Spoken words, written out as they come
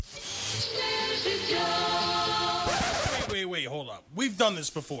Wait, hold up. We've done this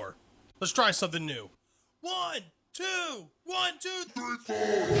before. Let's try something new. 1, 2, 1, 2, 3, 4.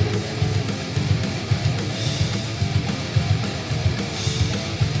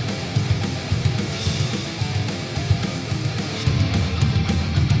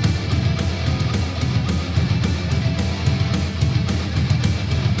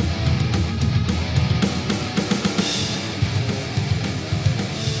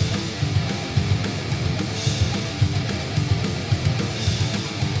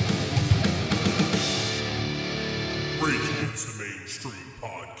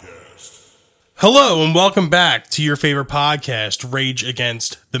 Hello and welcome back to your favorite podcast, Rage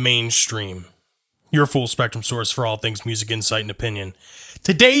Against the Mainstream. Your full spectrum source for all things music, insight, and opinion.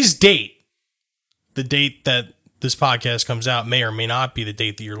 Today's date, the date that this podcast comes out, may or may not be the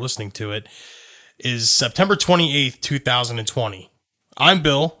date that you're listening to it, is September 28th, 2020. I'm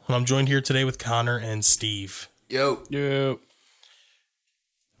Bill, and I'm joined here today with Connor and Steve. Yo.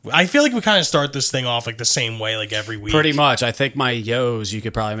 I feel like we kind of start this thing off like the same way, like every week. Pretty much. I think my yos, you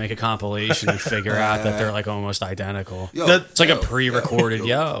could probably make a compilation and figure out that they're like almost identical. It's like a pre-recorded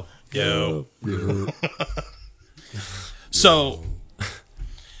yo. So,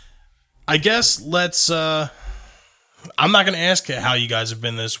 I guess let's, I'm not going to ask how you guys have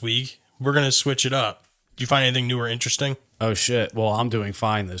been this week. We're going to switch it up. Do you find anything new or interesting? Oh, shit. Well, I'm doing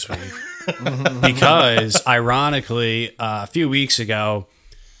fine this week. Because, ironically, a few weeks ago,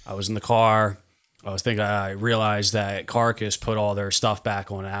 I was in the car. I realized that Carcass put all their stuff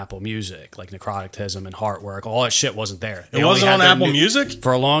back on Apple Music, like Necroticism and Heartwork. All that shit wasn't there. It wasn't on Apple Music?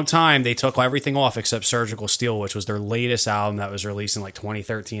 For a long time, they took everything off except Surgical Steel, which was their latest album that was released in like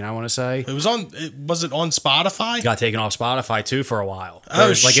 2013, I want to say. Was it on Spotify? Got taken off Spotify too for a while.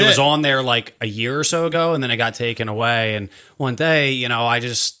 Shit. It was on there like a year or so ago, and then it got taken away. And one day, I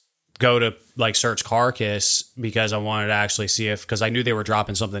just go to like search Carcass because I wanted to actually see because I knew they were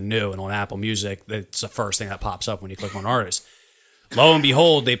dropping something new, and on Apple Music, it's the first thing that pops up when you click on artists. Lo and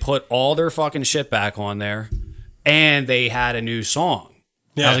behold, they put all their fucking shit back on there, and they had a new song.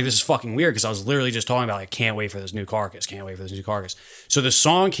 Yeah. I was like, this is fucking weird, because I was literally just talking about like, can't wait for this new Carcass. So the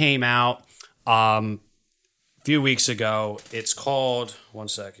song came out a few weeks ago. It's called, one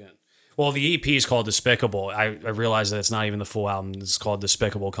second. Well, the EP is called Despicable. I realize that it's not even the full album. It's called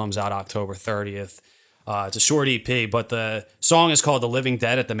Despicable. Comes out October 30th. It's a short EP, but the song is called The Living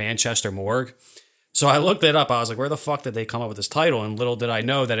Dead at the Manchester Morgue. So I looked it up. I was like, where the fuck did they come up with this title? And little did I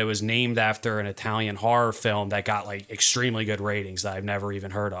know that it was named after an Italian horror film that got like extremely good ratings that I've never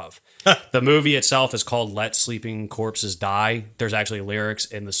even heard of. The movie itself is called Let Sleeping Corpses Die. There's actually lyrics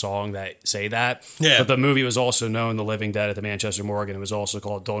in the song that say that. Yeah. But the movie was also known The Living Dead at the Manchester Morgue, and it was also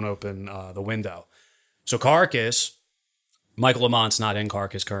called Don't Open the Window. So Carcass, Michael Lamont's not in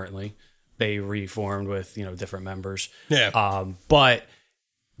Carcass currently. They reformed with, different members. Yeah. But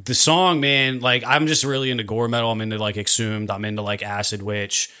the song, man, like, I'm just really into gore metal. I'm into like Exhumed. I'm into like Acid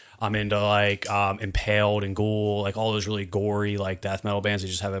Witch. I'm into like Impaled and Ghoul, like all those really gory like death metal bands that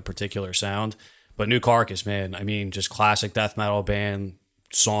just have a particular sound. But New Carcass, man, I mean, just classic death metal band.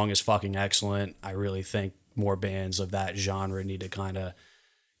 Song is fucking excellent. I really think more bands of that genre need to kind of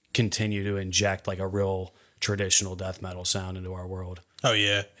continue to inject like a real traditional death metal sound into our world. Oh,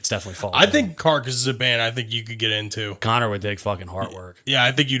 yeah. It's definitely falling. I think Carcass is a band I think you could get into. Connor would dig fucking Heartwork. Yeah,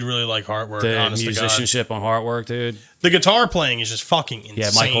 I think you'd really like Heartwork, The honest to God. musicianship on Heartwork, dude. The guitar playing is just fucking insane.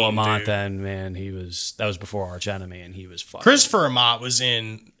 Yeah, Michael Amott, dude. then, man, that was before Arch Enemy, and he was fucking... Christopher Amott was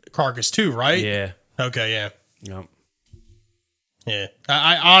in Carcass too, right? Yeah. Okay, yeah. Yep. Yeah.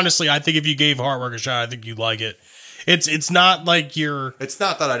 I honestly, I think if you gave Heartwork a shot, I think you'd like it. It's not like you're... It's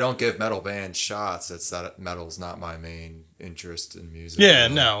not that I don't give metal bands shots. It's that metal's not my main interest in music. Yeah,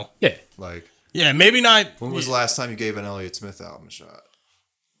 really. no. Yeah. Like... Yeah, maybe not... When was the last time you gave an Elliott Smith album a shot?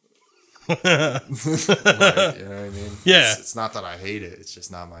 Like, you know what I mean? Yeah. It's not that I hate it. It's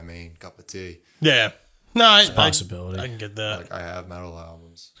just not my main cup of tea. Yeah. No, It's a possibility. I can get that. Like, I have metal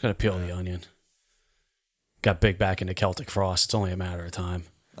albums. It's gotta peel the onion. Got big back into Celtic Frost. It's only a matter of time.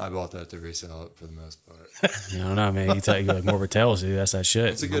 I bought that to resell it for the most part. I don't know, man. You tell you like Morbid Tales, dude. That's that shit.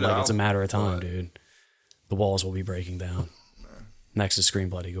 It's a good It's a album, matter of time, but- dude. The walls will be breaking down. Next to Scream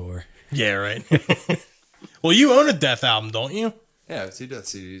Bloody Gore. Yeah, right. Well, you own a Death album, don't you? Yeah, 2 Death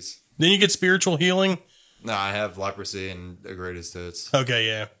CDs. Then you get Spiritual Healing. No, I have Leprosy and The Greatest Hits. Okay,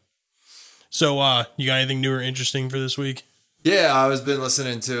 yeah. So, you got anything new or interesting for this week? Yeah, I was been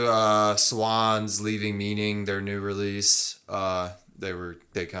listening to Swans Leaving Meaning, their new release.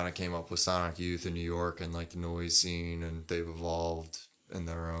 They kind of came up with Sonic Youth in New York and like the noise scene, and they've evolved in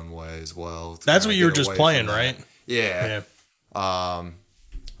their own way as well. That's what you were just playing, right? Yeah.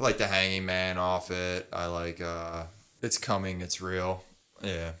 I like the Hanging Man off it. I like It's Coming, It's Real.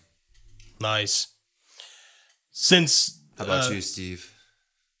 Yeah. Nice. Since How about you, Steve?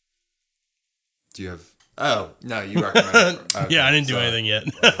 Do you have? Oh no, you recommend. Okay, yeah, I didn't do sorry. anything yet.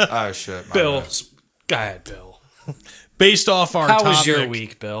 Oh shit, my Bill, bad. go ahead, Bill. Based off our How topic, was your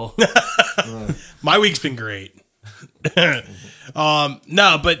week, Bill? my week's been great.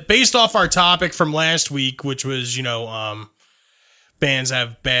 No, but based off our topic from last week, which was, bands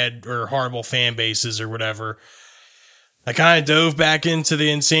have bad or horrible fan bases or whatever, I kind of dove back into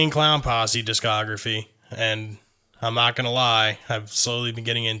the Insane Clown Posse discography, and I'm not going to lie, I've slowly been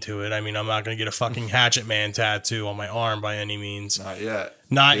getting into it. I mean, I'm not going to get a fucking Hatchet Man tattoo on my arm by any means. Not yet.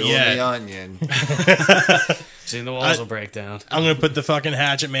 Not Peeling yet. the onion. Soon the walls will break down. I'm going to put the fucking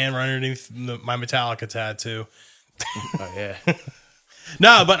Hatchet Man right underneath my Metallica tattoo. Oh, yeah.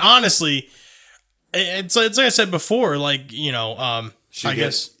 No, but honestly, it's like I said before, like, I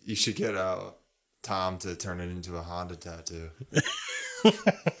guess You should get Tom to turn it into a Honda tattoo.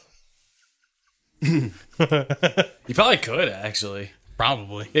 You probably could, actually.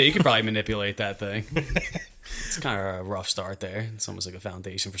 probably. Yeah, you could probably manipulate that thing. It's kind of a rough start there. It's almost like a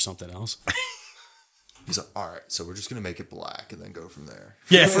foundation for something else. He's like, all right, so we're just gonna make it black and then go from there.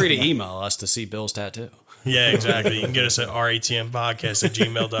 Yeah. Feel free to email us to see Bill's tattoo. Yeah, exactly. You can get us at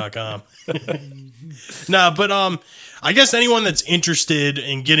ratmpodcast@gmail.com. No, but I guess anyone that's interested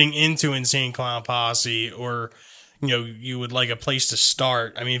in getting into Insane Clown Posse, or you would like a place to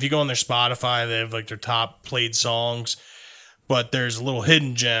start. I mean, if you go on their Spotify, they have like their top played songs, but there's a little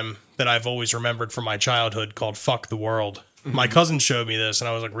hidden gem that I've always remembered from my childhood called "Fuck the World." My cousin showed me this, and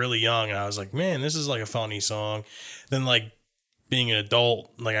I was like really young, and I was like, man, this is like a funny song. Then like being an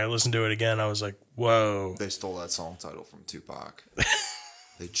adult, like I listened to it again, I was like, whoa. They stole that song title from Tupac.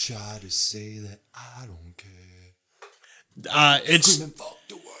 They try to say that I don't care. It's Screaming, fuck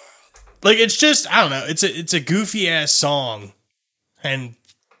the world. like, it's just, I don't know, it's a goofy ass song, and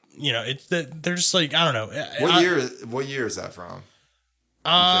it's they're just like, I don't know. What year is that from?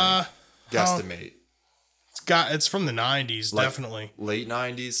 Guesstimate. Guesstimate. It's from the 90s, Like, definitely. Late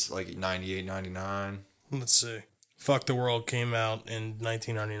 90s, like 98, 99. Let's see. Fuck the World came out in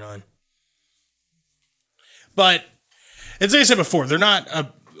 1999. But as I said before, they're not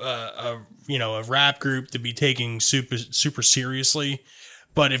a rap group to be taking super seriously.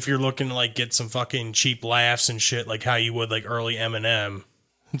 But if you're looking to like get some fucking cheap laughs and shit, like how you would like early Eminem,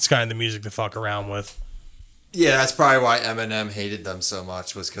 it's kind of the music to fuck around with. Yeah, that's probably why Eminem hated them so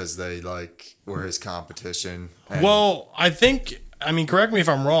much, was because they like were his competition. And Well, I mean, correct me if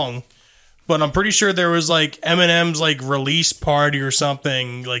I'm wrong, but I'm pretty sure there was like Eminem's like release party or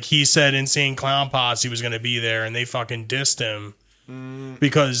something. Like he said Insane Clown Posse was going to be there, and they fucking dissed him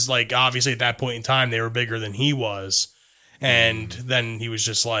because like obviously at that point in time they were bigger than he was. And then he was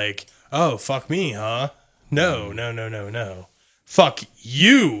just like, oh, fuck me, huh? No. Fuck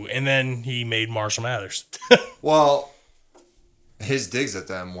you. And then he made Marshall Mathers. well, his digs at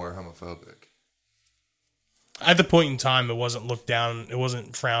them were homophobic. At the point in time, it wasn't looked down. It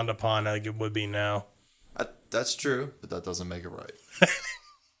wasn't frowned upon like it would be now. That's true, but that doesn't make it right.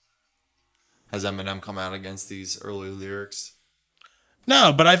 Has Eminem come out against these early lyrics?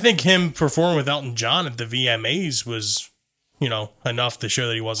 No, but I think him performing with Elton John at the VMAs was, enough to show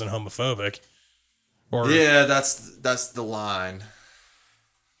that he wasn't homophobic. Or Yeah, that's the line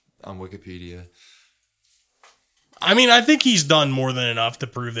on Wikipedia. I mean, I think he's done more than enough to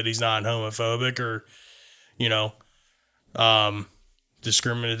prove that he's not homophobic or,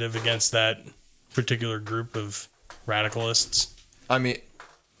 discriminative against that particular group of radicalists. I mean,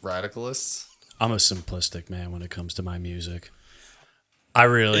 radicalists? I'm a simplistic man when it comes to my music. I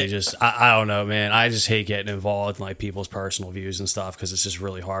really I don't know, man. I just hate getting involved in like people's personal views and stuff because it's just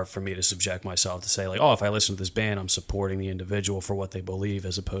really hard for me to subject myself to say like, oh, if I listen to this band, I'm supporting the individual for what they believe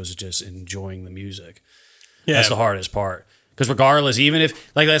as opposed to just enjoying the music. Yeah. That's the hardest part. Because regardless, even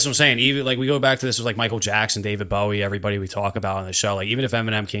if, like, that's what I'm saying, even like we go back to this with like Michael Jackson, David Bowie, everybody we talk about on the show, like even if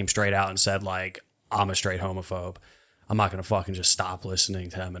Eminem came straight out and said like, I'm a straight homophobe, I'm not going to fucking just stop listening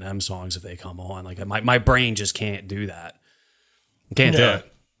to Eminem songs if they come on. Like my brain just can't do that. Can't do it.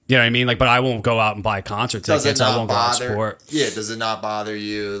 You know what I mean? Like, but I won't go out and buy concert tickets. I won't go out and support. Yeah, does it not bother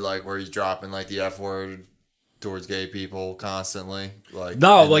you like where he's dropping like the F word towards gay people constantly? Like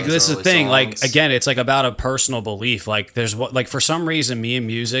no, in like those this is the early thing. Like songs? again, it's like about a personal belief. Like there's what like for some reason me and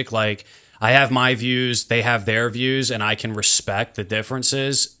music, like I have my views, they have their views, and I can respect the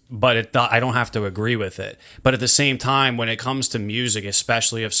differences, but I don't have to agree with it. But at the same time, when it comes to music,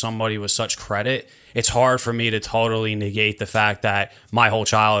 especially if somebody with such credit, it's hard for me to totally negate the fact that my whole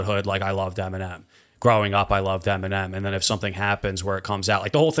childhood, like I loved Eminem. growing up, I loved Eminem, and then if something happens where it comes out,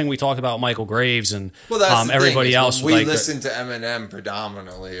 like the whole thing we talked about with Michael Graves and everybody else, we like, listened to Eminem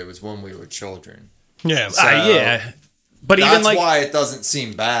predominantly. It was when we were children. Yeah. yeah. But That's even like, why it doesn't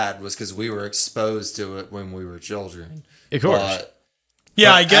seem bad, was because we were exposed to it when we were children. of course.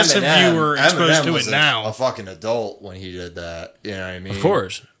 Yeah, But I guess if you were exposed Eminem to was it now. a fucking adult when he did that. You know what I mean? of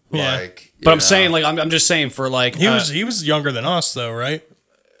course. Yeah. Like, But you I'm know, saying, like, I'm just saying for like, He was younger than us though, right?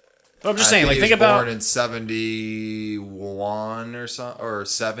 I'm just saying, like, he think was about born in 71 or something, or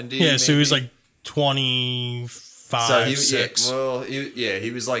 70. Yeah, so he was maybe. like 25, So he, 6.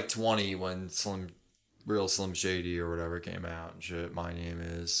 he was like 20 when Real Slim Shady or whatever came out and shit. My Name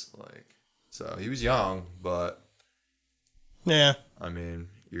Is, like, so he was young, but Yeah. I mean,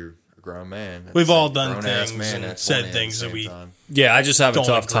 you're a grown man. We've all a done grown-ass things man and at said 20 at things the that same we- time. yeah, I just have a Don't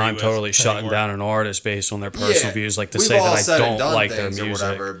tough agree time with totally shutting anymore. down an artist based on their personal Yeah, views, like to we've say all that I said and don't done like their things or music.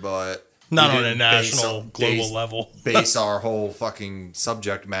 whatever, but Not we on a didn't national, global level. base our whole fucking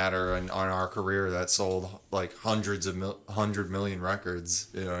subject matter on our career that sold like 100 million records.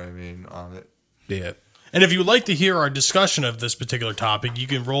 You know what I mean? On it. Yeah. And if you would like to hear our discussion of this particular topic, you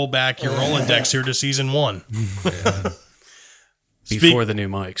can roll back your Rolodex here to season 1. Before the new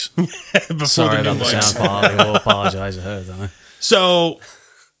mics. Before Sorry the new about the mics. sound quality. We'll apologize ahead of time. So,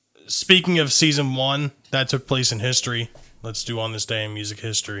 speaking of season 1, that took place in history. Let's do On This Day in Music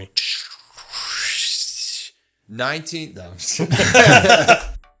History. 19. No.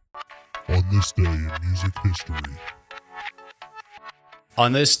 On this day in music history.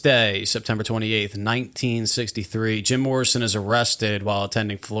 On this day, September 28th, 1963, Jim Morrison is arrested while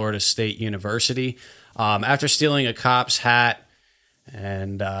attending Florida State University after stealing a cop's hat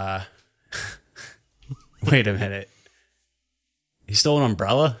and... wait a minute. He stole an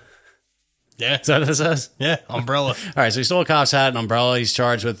umbrella? Yeah. Is that what it says? Yeah, umbrella. All right, so he stole a cop's hat and umbrella. He's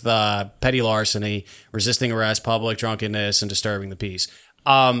charged with petty larceny, resisting arrest, public drunkenness, and disturbing the peace.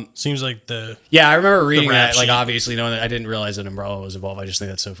 Seems like the... Yeah, I remember reading rap that, like, sheet. obviously knowing that I didn't realize an umbrella was involved. I just think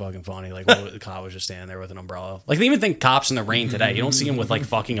that's so fucking funny. Like, the cop was just standing there with an umbrella. Like, they even think cops in the rain today. You don't see them with, like,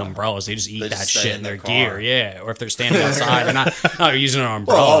 fucking umbrellas. They just eat They that just stay shit in in their their car. gear. Yeah, or if they're standing outside, they're not using an Oh,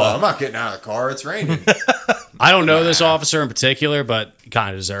 umbrella. I'm not getting out of the car. It's raining. I don't know this officer in particular, but he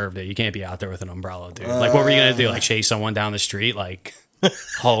kind of deserved it. You can't be out there with an umbrella, dude. Like, what were you going to do? Like, chase someone down the street, like,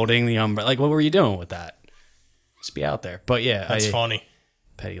 holding the umbrella? Like, what were you doing with that? Just be out there. But, yeah. That's funny.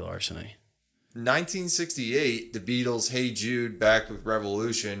 Petty larceny. 1968, the Beatles' Hey Jude, back with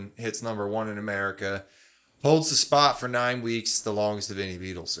Revolution, hits number 1 in America, holds the spot for 9 weeks, the longest of any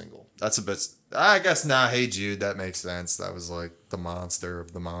Beatles single. That's a bit, I guess, Hey Jude, that makes sense. That was like the monster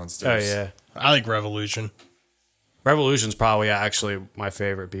of the monsters. Oh, yeah. I like Revolution. Revolution's probably actually my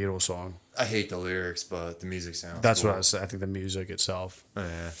favorite Beatles song. I hate the lyrics, but the music sounds That's cool. what I was saying. I think the music itself.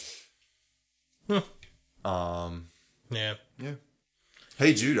 Yeah. Yeah. Yeah.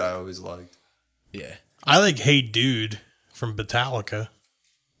 Hey Jude, I always liked. Yeah. I like Hey Dude from Metallica.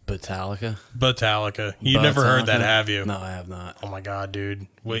 Metallica. You've never heard that, Metallica? have you? No, I have not. Oh my god, dude!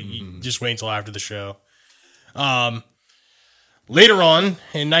 Just wait until after the show. Later on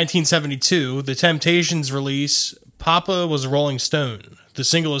in 1972, the Temptations release "Papa Was a Rolling Stone." The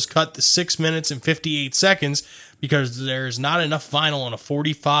single is cut to 6 minutes and 58 seconds because there's not enough vinyl on a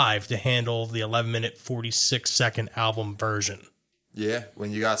 45 to handle the 11-minute 46-second album version. Yeah,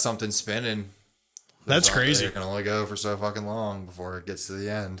 when you got something spinning. That's crazy. It can only go for so fucking long before it gets to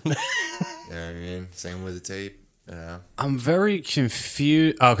the end. You know what I mean? Same with the tape. You know? I'm very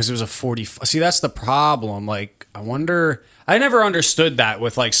confused. Oh, because it was a 40. See, that's the problem. Like, I wonder. I never understood that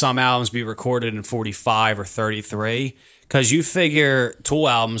with like some albums be recorded in 45 or 33. Because you figure Tool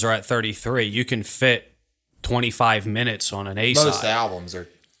albums are at 33. You can fit 25 minutes on an A side. Most albums are.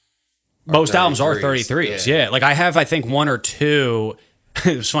 Most albums are 33s. 33s. Yeah. Like I have, I think, one or two.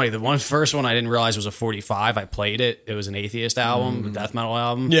 It was funny. The first one I didn't realize was a 45. I played it. It was an Atheist album, a death metal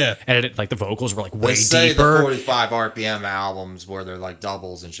album. Yeah. And like the vocals were like way They say deeper. the 45 RPM albums where they're like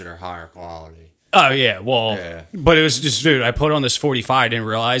doubles and shit are higher quality. Oh yeah, well, Yeah. but it was just, dude. I put on this 45, I didn't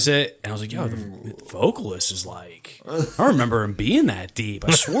realize it, and I was like, "Yo, the vocalist is like, I remember him being that deep.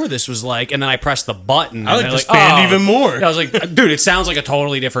 I swore this was like." And then I pressed the button. I like and this they're band even more. I was like, "Dude, it sounds like a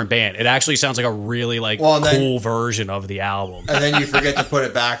totally different band. It actually sounds like a really like Well, and then- cool version of the album." And then you forget to put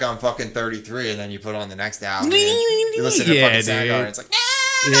it back on fucking 33, and then you put on the next album. And you listen to Yeah, fucking Soundgarden, and it's like,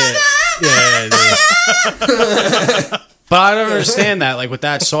 Yeah. But I don't understand that. Like with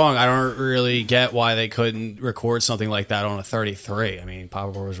that song, I don't really get why they couldn't record something like that on a 33. I mean,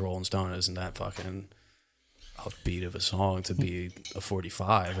 Papa Was Rolling Stone isn't that fucking upbeat of a song to be a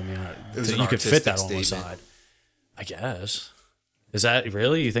 45. I mean, was an you could fit that artistic on one statement. side. I guess. Is that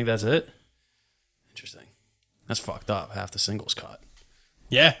really? You think that's it? Interesting. That's fucked up. Half the singles cut.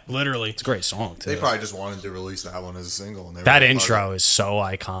 Yeah, literally. It's a great song too. They probably just wanted to release that one as a single. And they were That like, intro is so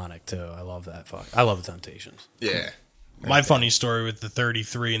iconic too. I love that. I love the Temptations. Yeah. My funny story with the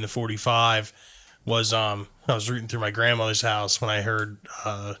 33 and the 45 was I was rooting through my grandmother's house when I heard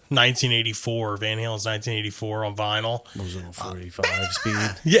 1984, Van Halen's 1984 on vinyl. Was it on 45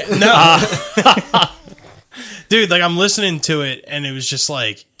 speed? Yeah, no. Dude, like I'm listening to it and it was just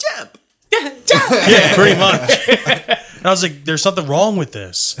like, jump. Yeah, pretty much. And I was like, there's something wrong with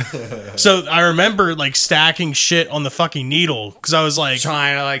this. So I remember like stacking shit on the fucking needle because I was like,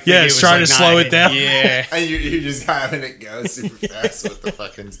 Trying to like, yeah, it's trying to slow it down. Yeah. And you're just having it go super fast with the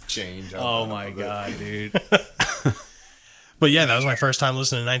fucking change. Oh my god, dude. But yeah, that was my first time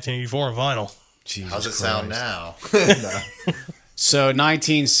listening to 1984 on vinyl. Jesus How's it Christ. sound now? So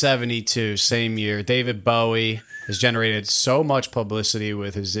 1972, same year, David Bowie has generated so much publicity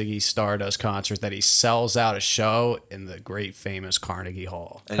with his Ziggy Stardust concert that he sells out a show in the great famous Carnegie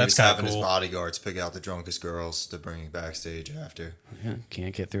Hall. And That's he's kinda having cool. his bodyguards pick out the drunkest girls to bring backstage after. Yeah,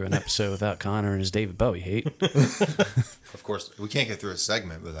 can't get through an episode without Connor and his David Bowie hate. Of course, we can't get through a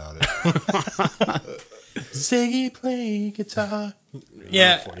segment without it. Ziggy play guitar.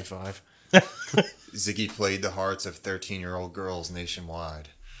 Yeah. 45. Ziggy played the hearts of 13-year-old girls nationwide.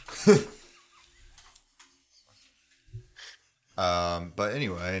 But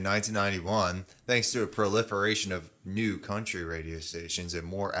anyway, in 1991, thanks to a proliferation of new country radio stations and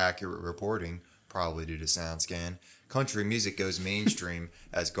more accurate reporting, probably due to SoundScan, country music goes mainstream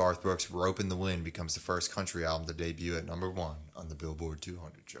as Garth Brooks' Rope in the Wind becomes the first country album to debut at number 1 on the Billboard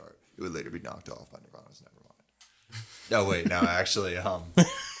 200 chart. It would later be knocked off by Nirvana's Nevermind. No, wait, no, actually,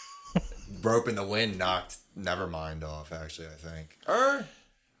 Rope in the Wind knocked Nevermind off, actually, I think.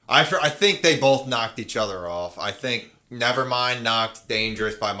 I think they both knocked each other off. I think Nevermind knocked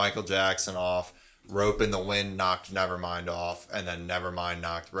Dangerous by Michael Jackson off. Rope in the Wind knocked Nevermind off. And then Nevermind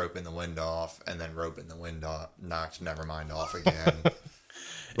knocked Rope in the Wind off. And then Rope in the Wind knocked Nevermind off again.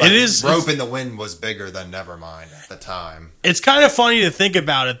 It is. Rope in the Wind was bigger than Nevermind at the time. It's kind of funny to think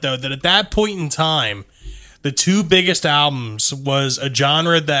about it, though, that at that point in time, the two biggest albums was a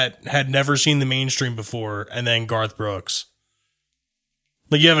genre that had never seen the mainstream before, and then Garth Brooks.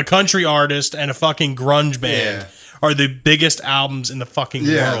 Like, you have a country artist and a fucking grunge band are the biggest albums in the fucking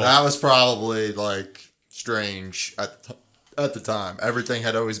world. Yeah, that was probably, like, strange at the time. Everything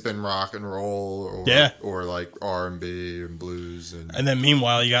had always been rock and roll or like, R&B and blues. And then,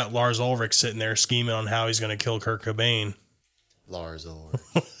 meanwhile, you got Lars Ulrich sitting there scheming on how he's going to kill Kurt Cobain. Lars Ulrich.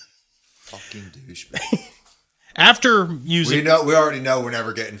 Fucking douchebag. After using... We already know we're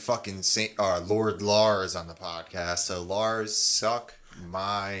never getting fucking Lord Lars on the podcast, so Lars, suck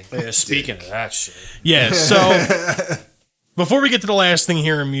my Speaking dick. of that shit. Yeah, so before we get to the last thing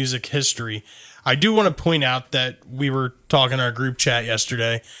here in music history, I do want to point out that we were talking in our group chat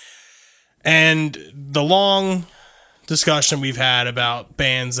yesterday, and the long discussion we've had about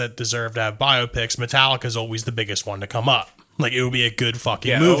bands that deserve to have biopics, Metallica's always the biggest one to come up. Like, it would be a good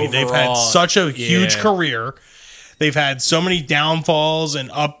fucking movie. They've had such a huge career. They've had so many downfalls and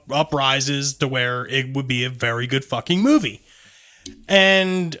uprises to where it would be a very good fucking movie.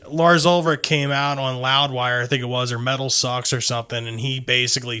 And Lars Ulrich came out on Loudwire, I think it was, or Metal Sucks or something, and he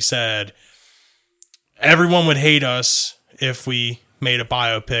basically said, everyone would hate us if we made a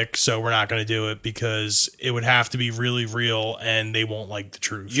biopic, so we're not going to do it because it would have to be really real and they won't like the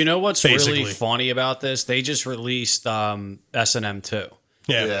truth. You know what's basically really funny about this? They just released S&M 2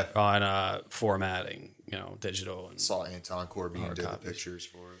 Yeah. on formatting, digital. And Saw Anton Corbijn did the pictures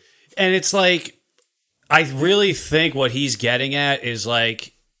for it. And it's like, I really think what he's getting at is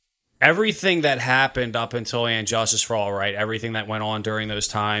like everything that happened up until And Justice for All, right? Everything that went on during those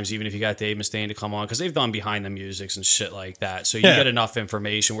times, even if you got Dave Mustaine to come on, because they've done behind the musics and shit like that. So you get enough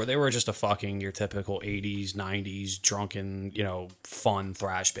information where they were just your typical 80s, 90s, drunken, fun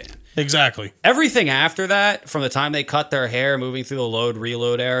thrash band. Exactly. Everything after that, from the time they cut their hair, moving through the load,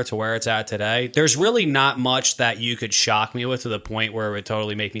 reload era to where it's at today, there's really not much that you could shock me with to the point where it would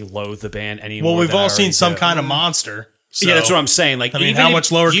totally make me loathe the band anymore. Well, we've all seen Some Kind of Monster. So, yeah, that's what I'm saying. Like, I mean, even how if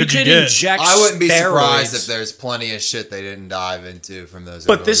much lower could you get? Inject I wouldn't be surprised steroids. if there's plenty of shit they didn't dive into from those.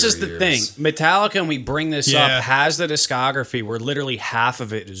 But this is the earlier thing. years. Metallica, and we bring this Yeah. up, has the discography where literally half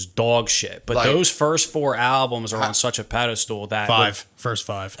of it is dog shit. But Like- those first 4 albums are on such a pedestal that... First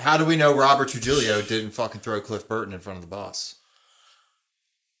five. How do we know Robert Trujillo didn't fucking throw Cliff Burton in front of the bus?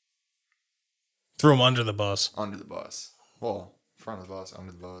 Threw him under the bus. Under the bus. Well, front of the bus,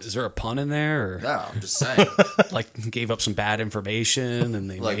 under the bus. Is there a pun in there? Or No, I'm just saying. like gave up some bad information and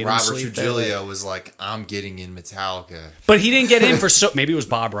they Like made him Robert sleep there? Trujillo was like, I'm getting in Metallica. But he didn't get in for maybe it was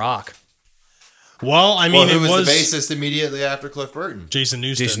Bob Rock. Well, I mean, Who it was was the bassist immediately after Cliff Burton? Jason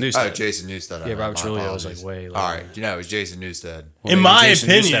Newsted. Jason Oh, Newsted. Jason Newsted. Yeah, Robert My Trujillo was apologies. like way later. All right, it was Jason Newsted. Well, In maybe my Jason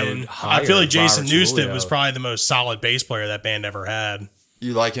Newsted opinion, would I feel hire like Jason Robert Newsted Trujillo. was probably the most solid bass player that band ever had.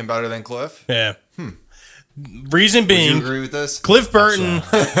 You like him better than Cliff? Yeah. Reason Do you being, agree with this? Cliff Burton.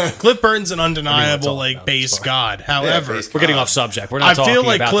 Cliff Burton's an undeniable talk like about bass this, fuck. god. However, bass We're getting God. off subject. We're I not talking feel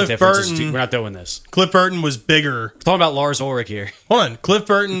like about Cliff the differences. Burton- We're not doing this. Cliff Burton was bigger. We're talking about Lars Ulrich here. Hold on, Cliff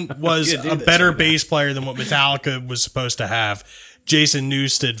Burton was could do a this better right now. bass player than what Metallica was supposed to have. Jason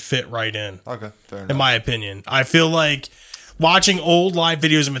Newsted fit right in. Okay, fair In enough. my opinion. I feel like watching old live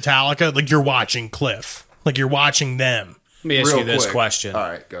videos of Metallica, like you're watching Cliff. Like you're watching them. Let me ask Real you this quick. question. All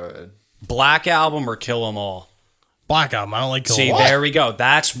right, go ahead. Black Album or Kill 'Em All? Black Album, I don't like Kill 'Em See, All. there we go.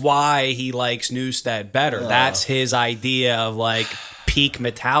 That's why he likes Newsted better. That's his idea of like peak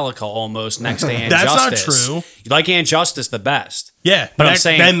Metallica almost next to Anjustice. That's not true. You like Anjustice the best. Yeah, But I'm next-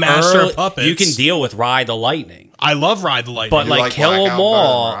 saying then Master of early- Puppets. you can deal with Ride the Lightning. I love Ride the Lightning. But You like Kill Black 'Em Album better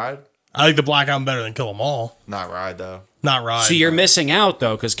All. than Ride? I like the Black Album better than Kill 'Em All. Not Ride though. Not Ride. See, you're missing out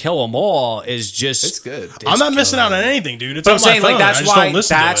though, because Kill 'Em All is just. It's good. I'm not missing out on anything, dude. It's But on I'm my saying, phone. like, that's I just why don't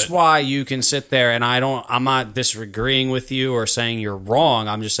listen that's to it. why you can sit there, and I'm not disagreeing with you or saying you're wrong.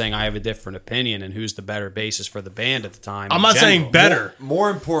 I'm just saying I have a different opinion and who's the better bassist for the band at the time. I'm in not saying general. better. More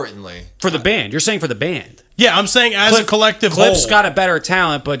importantly, for the band. You're saying for the band. Yeah, I'm saying as a collective Cliff's whole. got a better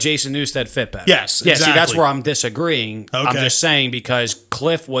talent, but Jason Newsted fit better. Yes, Yeah, see, that's exactly. where I'm disagreeing. I'm Okay. just saying because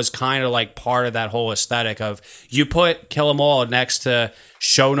Cliff was kind of like part of that whole aesthetic of you put Kill 'Em All next to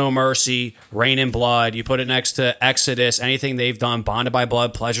Show No Mercy, Rain and Blood, you put it next to Exodus, anything they've done, Bonded by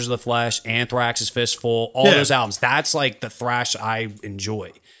Blood, Pleasures of the Flesh, Anthrax's Fistful, all Yeah. those albums. That's like the thrash I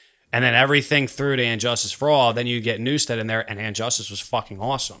enjoy. And then everything through to Injustice for All, then you get Newsted in there, and Injustice was fucking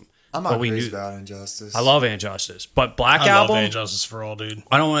awesome. I'm But not we crazy knew- about Injustice. I love Injustice, but Black I Album, love Injustice for All, dude.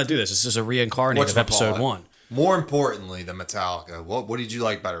 I don't want to do this. This is a reincarnate of episode Whatchamacallit? 1. More importantly, the Metallica. What did you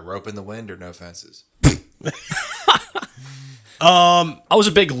like better, Rope in the Wind or No Fences? I was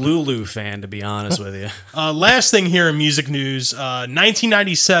a big Lulu fan, to be honest with you. Last thing here in music news,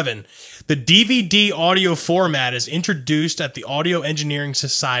 1997, the DVD audio format is introduced at the Audio Engineering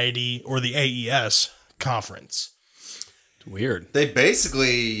Society, or the AES, conference. Weird. They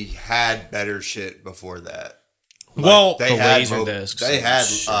basically had better shit before that. Well, They The had Laserdiscs They and had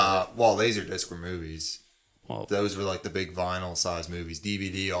shit. Laserdisc were movies. Well, Those were like the big vinyl size movies.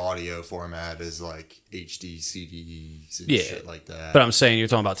 DVD audio format is like HD CDs and Yeah. shit like that. but I'm saying you're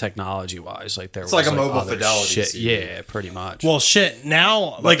talking about technology wise, like there was like a mobile other fidelity shit. CD. Yeah, pretty much. well, shit.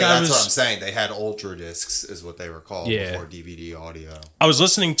 Now, But like that's I what I'm was, saying. They had ultra discs, is what they were called Yeah. before DVD audio. I was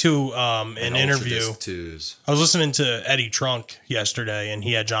listening to an And interview. Ultradisc 2s. I was listening to Eddie Trunk yesterday, and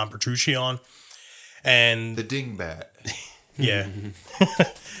he had John Petrucci on, and The Dingbat. yeah,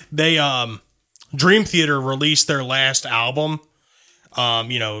 they Dream Theater released their last album.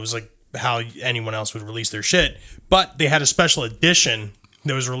 It was like how anyone else would release their shit, but they had a special edition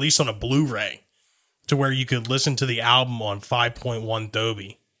that was released on a Blu-ray to where you could listen to the album on 5.1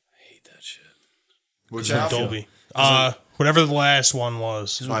 Dolby. Which Dolby. Whatever the last one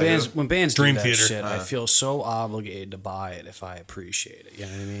was. when bands Dream do that Theater. shit, I feel so obligated to buy it if I appreciate it. You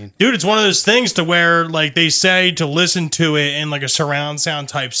know what I mean? Dude, it's one of those things to where like they say to listen to it in like a surround sound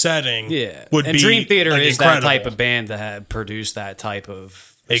type setting. Yeah. would and be Dream Theater like, is incredible. that type of band that had produced that type of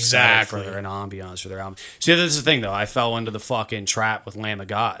Exactly. for their ambiance for their album. See, this is the thing though. I fell into the fucking trap with Lamb of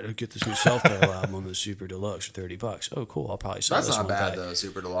God. Oh, get this new self-titled album on the Super Deluxe for $30. Oh, cool. I'll probably sell That's this not one bad day. though.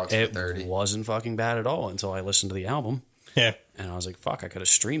 Super Deluxe It for 30. wasn't fucking bad at all until I listened to the album. Yeah. And I was like, fuck, I could have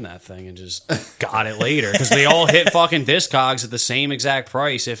streamed that thing and just got it later. Because they all hit fucking Discogs at the same exact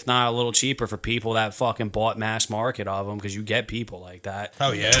price, if not a little cheaper for people that fucking bought mass market of them. Because you get people like that.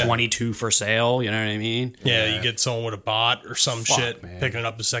 Oh, yeah. 22 for sale, you know what I mean? Yeah, you get someone with a bot or some Fuck, shit man. picking it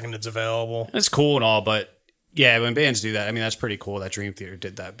up the second it's available. It's cool and all, but yeah, when bands do that, I mean, that's pretty cool that Dream Theater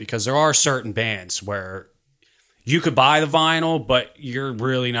did that. Because there are certain bands where you could buy the vinyl, but you're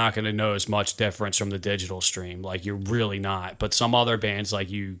really not going to notice much difference from the digital stream. Like, you're really not. But some other bands,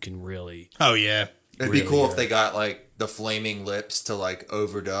 like, you can really... Oh, yeah. It'd really be cool good. if they got like the Flaming Lips to like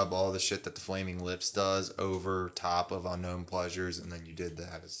overdub all the shit that the Flaming Lips does over top of Unknown Pleasures, and then you did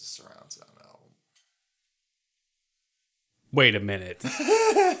that as a surround sound album. Wait a minute.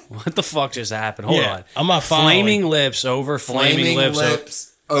 What the fuck just happened? Hold Yeah, on. I'm not following. Flaming Lips over Flaming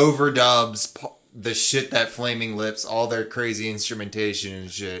Lips. overdubs the shit that Flaming Lips, all their crazy instrumentation and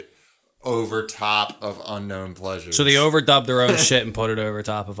shit, over top of Unknown Pleasures. So they overdubbed their own shit and put it over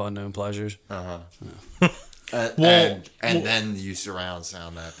top of Unknown Pleasures. and then you surround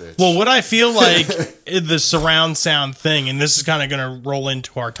sound that bitch. Well, what I feel like the surround sound thing, and this is kind of going to roll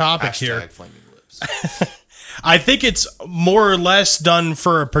into our topic Hashtag here. Flaming Lips. I think it's more or less done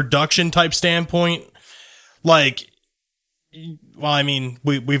for a production type standpoint. Like, well, I mean,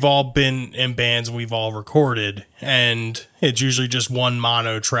 we've all been in bands and we've all recorded, and it's usually just one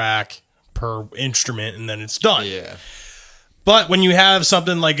mono track per instrument, and then it's done. Yeah. But when you have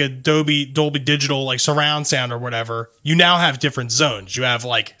something like a Dolby Digital, like surround sound or whatever, you now have different zones. You have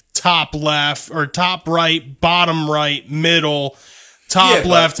like top left or top right, bottom right, middle, top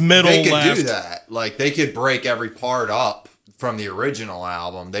left, middle they could left. do that. Like, they could break every part up from the original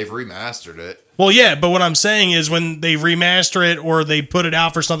album. They've remastered it. Well, yeah, but what I'm saying is when they remaster it or they put it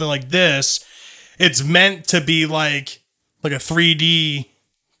out for something like this, it's meant to be like a 3D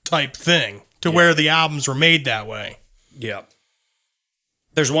type thing to where the albums were made that way. Yeah.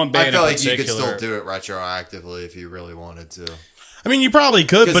 There's one band I feel in like you particular. could still do it retroactively if you really wanted to. I mean, you probably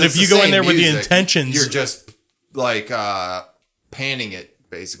could, but if it's you the go in same there with the music, intentions, you're just like panning it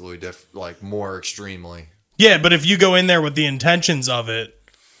basically, like more extremely. yeah, but if you go in there with the intentions of it,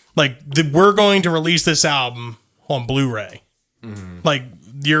 like we're going to release this album on Blu-ray, like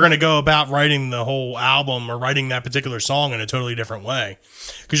you're going to go about writing the whole album or writing that particular song in a totally different way,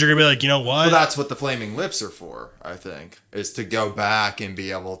 because you're going to be like, you know what? Well, that's what the Flaming Lips are for, I think, is to go back and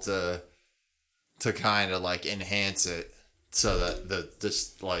be able to kind of like enhance it so that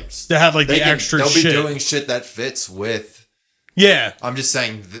just like to have like the extra they'll shit. be doing shit that fits with. Yeah, I'm just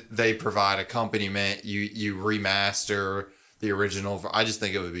saying they provide accompaniment. You remaster the original. I just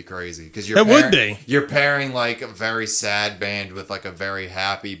think it would be crazy because you're pairing like a very sad band with like a very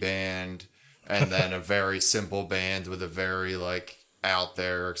happy band, and then a very simple band with a very like out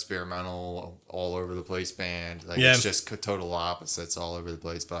there experimental all over the place band. Like it's just total opposites all over the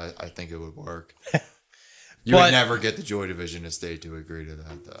place. But I think it would work. You would never get the Joy Division estate to agree to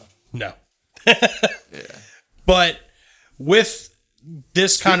that though. No. Yeah. But with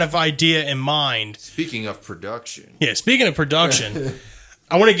this kind of idea in mind. Speaking of production. Yeah, speaking of production,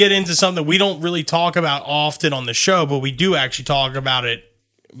 I want to get into something we don't really talk about often on the show, but we do actually talk about it.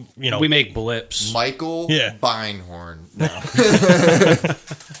 You know, we make blips. Michael Beinhorn. No.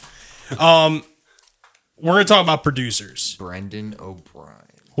 We're going to talk about producers. Brendan O'Brien.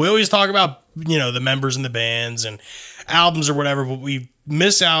 We always talk about, you know, the members in the bands and albums or whatever, but we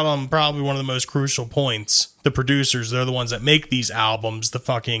miss out on probably one of the most crucial points. The producers, they're the ones that make these albums, the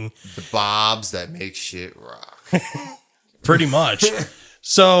Bobs that make shit rock. pretty much.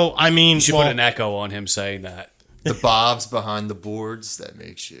 So, I mean, You should put an echo on him saying that. The Bobs behind the boards that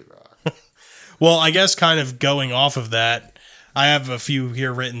make shit rock. well, I guess kind of going off of that, I have a few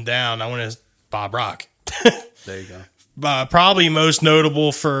here written down. I want to Bob Rock. There you go. Probably most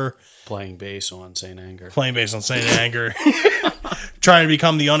notable for Playing bass on St. Anger. playing bass on Saint Anger. Trying to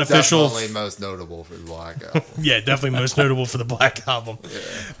become the unofficial. Definitely most notable for the Black Album. Yeah, definitely most notable for the Black Album. Yeah.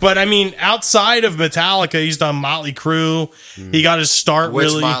 But I mean, outside of Metallica, he's done Motley Crue. He got his start Which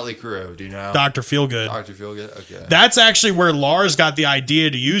really. Motley Crue? Do you know? Dr. Feelgood. Dr. Feelgood? Okay. That's actually where Lars got the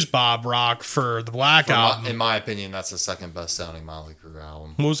idea to use Bob Rock for the Black Album. In my opinion, that's the second best sounding Motley Crue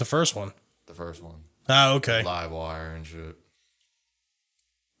album. What was the first one? The first one. Oh, okay. Live Wire and shit.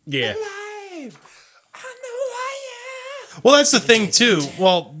 Yeah. Well, that's the thing too.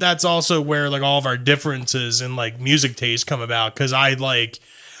 Well, that's also where like all of our differences in like music taste come about, because I like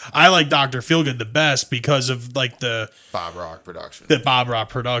Dr. Feelgood the best because of like the Bob Rock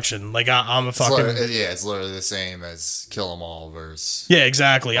production. Like I'm a fucking it's literally the same as Kill 'Em All verse. yeah,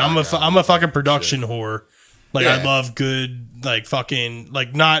 exactly. I'm a fucking production whore. Like I Yeah. love good like fucking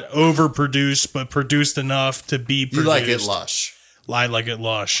like not overproduced but produced enough to be produced. You like it lush. I like it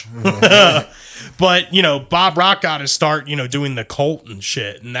lush. But, you know, Bob Rock got his start, you know, doing the cult and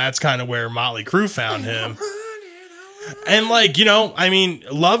shit. And that's kind of where Motley Crue found him. And, like, you know, I mean,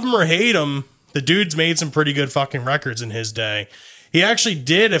 love him or hate him, the dude's made some pretty good fucking records in his day. He actually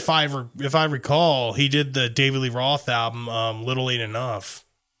did, if I recall, he did the David Lee Roth album, Little Ain't Enough.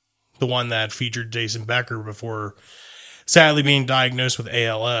 The one that featured Jason Becker before sadly being diagnosed with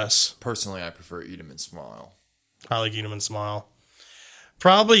ALS. Personally, I prefer Eat 'Em and Smile. I like Eat 'Em and Smile.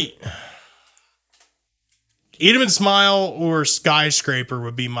 Probably Eat 'Em and Smile or Skyscraper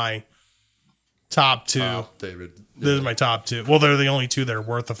would be my top two. David. Those are my top two. Well, they're the only two that are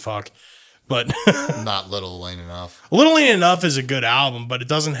worth a fuck. But Not Little Ain't Enough. Little Ain't Enough is a good album, but it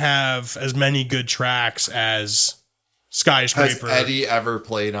doesn't have as many good tracks as Has Skyscraper. Eddie ever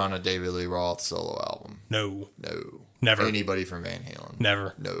played on a David Lee Roth solo album? No. No. Never. Anybody from Van Halen?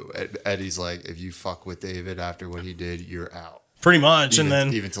 Never. No. Eddie's like, if you fuck with David after what he did, you're out. Pretty much.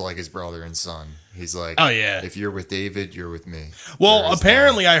 Even to like his brother and son. He's like, oh, yeah. If you're with David, you're with me. Well, Whereas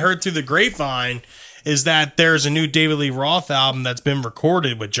apparently I heard through the grapevine is that there's a new David Lee Roth album that's been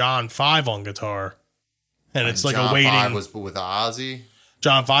recorded with John Five on guitar. And it's like John a waiting. 5 was with Ozzy.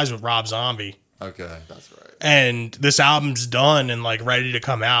 John Five's with Rob Zombie. Okay, that's right. And this album's done and like ready to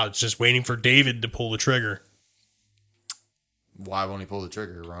come out. It's just waiting for David to pull the trigger. Why won't he pull the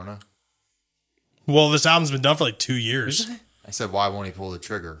trigger, Rona? Well, this album's been done for like 2 years. I said, why won't he pull the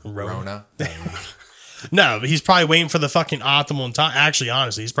trigger, Rona? No, but he's probably waiting for the fucking optimal time. Actually,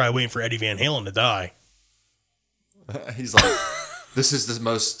 honestly, he's probably waiting for Eddie Van Halen to die. He's like, this is the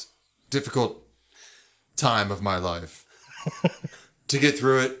most difficult time of my life. To get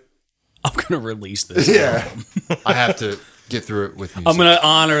through it, I'm going to release this. yeah, I have to get through it with music. I'm going to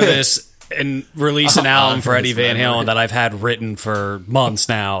honor this and release an album for honor Eddie this Van memory. Halen that I've had written for months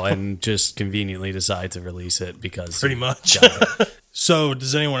now and just conveniently decide to release it because... Pretty much. So,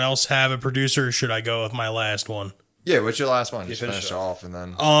 does anyone else have a producer or should I go with my last one? Yeah, what's your last one? Just finish finish it off and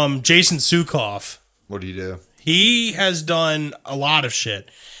then... Jason Sukoff. What do you do? He has done a lot of shit.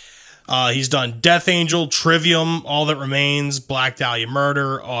 He's done Death Angel, Trivium, All That Remains, Black Dahlia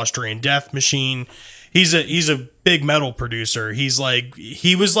Murder, Austrian Death Machine. He's a big metal producer. He was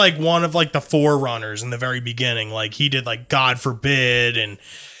like one of like the forerunners in the very beginning. Like he did like God Forbid and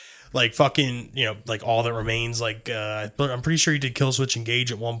like fucking, like All That Remains. Like I'm pretty sure he did Killswitch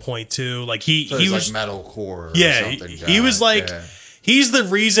Engage at one point too. Like he was like metalcore. yeah. Or something, He was like yeah. he's the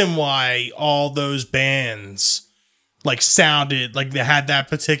reason why all those bands like sounded like they had that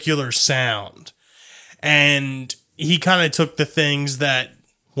particular sound. And he kind of took the things that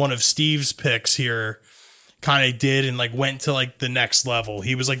one of Steve's picks here kind of did and like went to like the next level.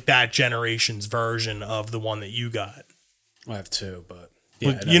 He was like that generation's version of the one that you got. I have two, but...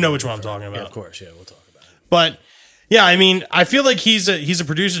 Well, I you know which one I'm talking about. Yeah, of course, yeah, we'll talk about it. But yeah, I mean, I feel like he's a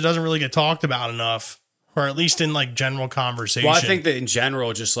producer that doesn't really get talked about enough, or at least in like general conversation. Well, I think that in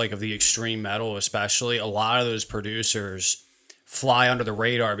general, just like of the extreme metal especially, a lot of those producers fly under the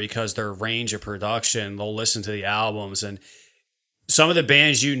radar because their range of production, they'll listen to the albums, and some of the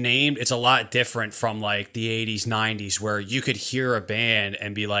bands you named, it's a lot different from like the 80s, 90s, where you could hear a band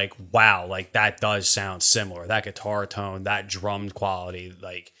and be like, wow, like that does sound similar. That guitar tone, that drum quality,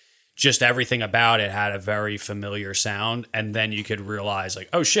 like just everything about it had a very familiar sound. And then you could realize like,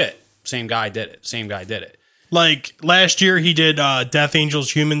 oh shit, same guy did it. Like last year he did Death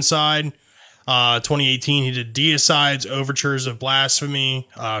Angel's Human Side. 2018 he did Deicide's Overtures of Blasphemy,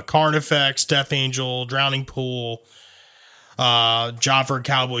 Carnifex, Death Angel, Drowning Pool, Job for a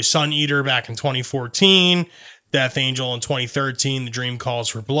Cowboy Sun Eater back in 2014, Death Angel in 2013, The Dream Calls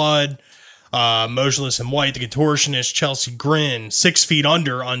for Blood, Motionless in White, The Contortionist, Chelsea Grin, 6 Feet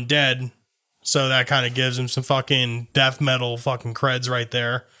Under, Undead. So that kind of gives him some fucking death metal fucking creds right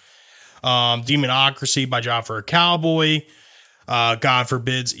there. Demonocracy by Job for a Cowboy, God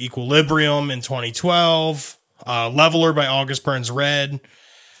Forbid's Equilibrium in 2012, Leveler by August Burns Red,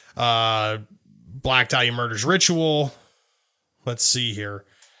 Black Dahlia Murder's Ritual. Let's see here.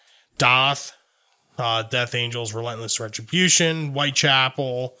 Doth, Death Angel's Relentless Retribution,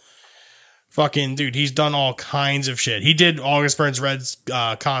 Whitechapel. Fucking dude, he's done all kinds of shit. He did August Burns Red's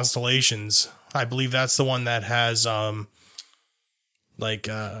Constellations. I believe that's the one that has god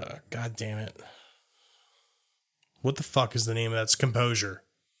damn it. What the fuck is the name of that? It's Composure.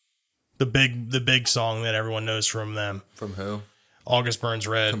 The big song that everyone knows from them. From who? August Burns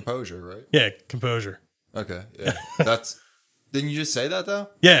Red. Composure, right? Yeah, Composure. Okay, yeah. That's... Didn't you just say that, though?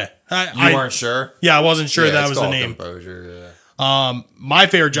 Yeah. You weren't sure? Yeah, I wasn't sure Yeah, that it's was the called name. Composure, yeah. My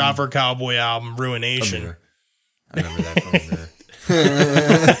favorite Job for a Cowboy album, Ruination. I remember that from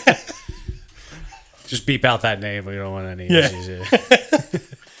there. Just beep out that name. We don't want any Yeah. issues.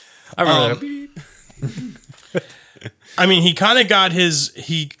 I remember that. Beep. I mean, he kind of got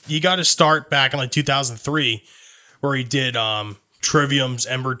he got his start back in like 2003, where he did Trivium's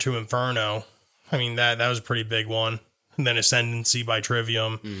Ember to Inferno. I mean that was a pretty big one. And then Ascendancy by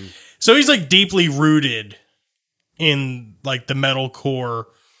Trivium. So he's like deeply rooted in like the metalcore.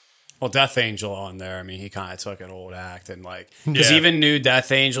 Well, Death Angel on there, I mean, he kind of took an old act and like, because Yeah. even new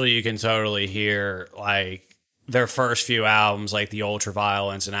Death Angel, you can totally hear like their first few albums, like the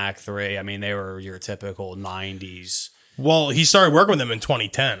Ultraviolence and Act 3. I mean, they were your typical 90s. Well, he started working with them in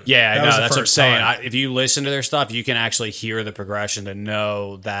 2010. Yeah, I know. was the That's what I'm first saying. time. If you listen to their stuff, you can actually hear the progression to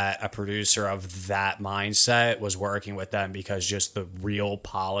know that a producer of that mindset was working with them, because just the real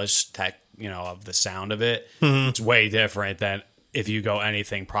polished tech, of the sound of it, it's way different than if you go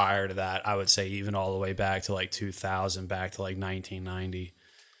anything prior to that. I would say even all the way back to like 2000, back to like 1990.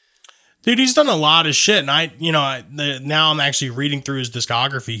 Dude, he's done a lot of shit, and now I'm actually reading through his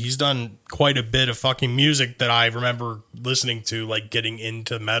discography. He's done quite a bit of fucking music that I remember listening to, like getting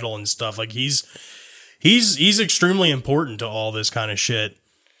into metal and stuff. Like he's he's extremely important to all this kind of shit.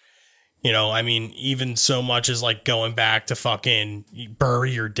 You know, I mean, even so much as like going back to fucking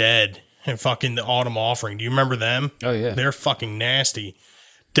Bury Your Dead and fucking the Autumn Offering. Do you remember them? Oh, yeah. They're fucking nasty.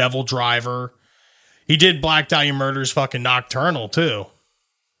 Devil Driver. He did Black Dahlia Murder's fucking Nocturnal too.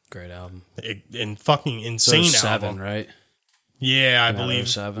 Great album. And fucking insane album. Right? Yeah, I believe.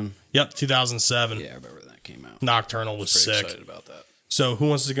 7. Yep, 2007. Yeah, I remember that came out. Nocturnal was Pretty sick. excited about that. So who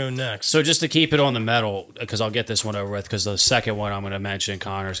wants to go next? So just to keep it on the metal, because I'll get this one over with, because the second one I'm going to mention,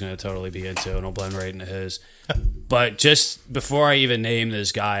 Connor's going to totally be into, and it'll blend right into his. But just before I even name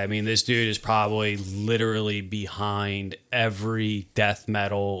this guy, I mean, this dude is probably literally behind every death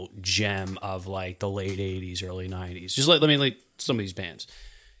metal gem of like the late 80s, early 90s. Just let me like some of these bands.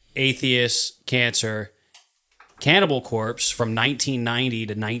 Atheist, Cancer, Cannibal Corpse from 1990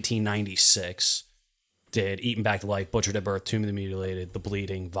 to 1996. Did Eaten Back to Life, Butchered at Birth, Tomb of the Mutilated, The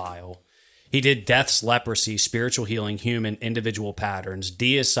Bleeding, Vile. He did Death's Leprosy, Spiritual Healing, Human, Individual Patterns,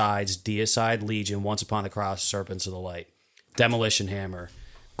 Deicides, Deicide Legion, Once Upon the Cross, Serpents of the Light, Demolition Hammer,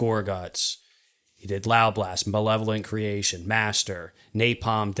 Gore Guts. He did Loud Blast, Malevolent Creation, Master,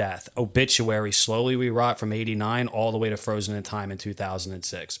 Napalm Death, Obituary, Slowly We Rot from 89 all the way to Frozen in Time in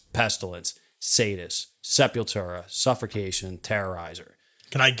 2006, Pestilence, Sadist, Sepultura, Suffocation, Terrorizer.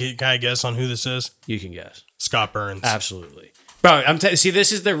 Can I guess on who this is? You can guess. Scott Burns. Absolutely. Bro, see,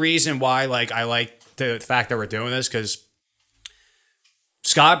 this is the reason why like I like the fact that we're doing this, because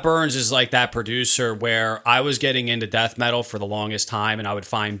Scott Burns is like that producer where I was getting into death metal for the longest time, and I would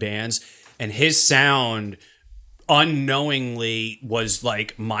find bands, and his sound unknowingly was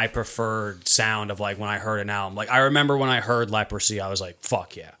like my preferred sound of like when I heard an album. Like I remember when I heard Leprosy, I was like,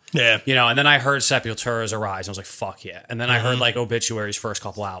 fuck yeah. Yeah. You know, and then I heard Sepultura's Arise, and I was like, fuck yeah. And then I heard like Obituary's first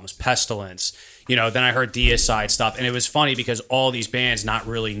couple albums, Pestilence, you know, then I heard Deicide stuff. And it was funny because all these bands not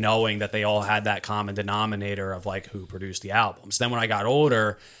really knowing that they all had that common denominator of like who produced the albums. Then when I got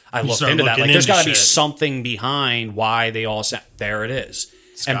older, I looked into that. Like there's got to be something behind why they all sound, there it is.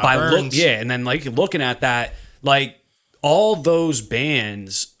 Scott and by Burns. and then like looking at that, like all those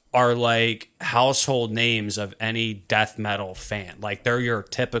bands are like household names of any death metal fan. Like they're your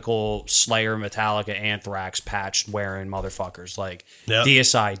typical Slayer, Metallica, Anthrax patched wearing motherfuckers. Like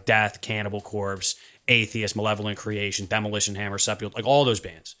Deicide, Death, Cannibal Corpse, Atheist, Malevolent Creation, Demolition Hammer, Sepultura, like all those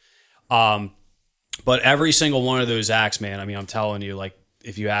bands. But every single one of those acts, man, I mean, I'm telling you, like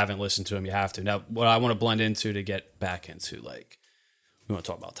if you haven't listened to them, you have to. Now, what I want to blend into to get back into like, we want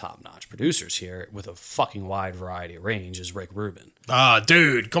to talk about top-notch producers here with a fucking wide variety of range is Rick Rubin. Ah,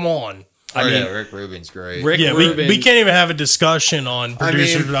 dude, come on. I mean, Rick Rubin's great. Rick Yeah, Rubin, we can't even have a discussion on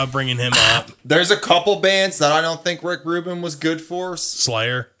producers without bringing him up. There's a couple bands that I don't think Rick Rubin was good for.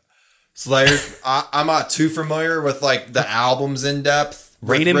 Slayer. I'm not too familiar with like the albums in depth.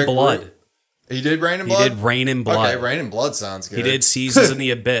 Rain in Blood. He did Rain in Blood? He did Rain in Blood. Okay, Rain in Blood sounds good. He did Seasons in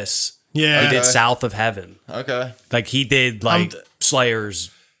the Abyss. Yeah. He did South of Heaven. Okay. Like he did like Slayer's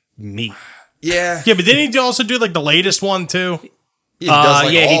Meat. Yeah. Yeah, but didn't he also do like the latest one too? He does,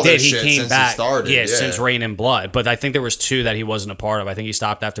 like, yeah, all he did. this He shit came since back. He started, since Rain in Blood. But I think there was 2 that he wasn't a part of. I think he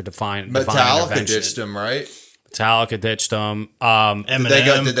stopped after Divine Metallica Intervention. ditched him, right? Metallica ditched him.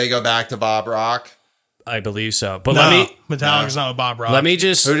 Eminem. Did they go back to Bob Rock? I believe so. But No, Metallica's not with Bob Rock. let me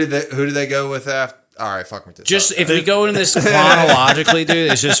just Who did they go with after? All right, fuck with this. just if we go into this chronologically,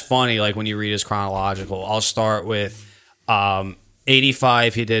 dude, it's just funny. Like when you read his chronological, I'll start with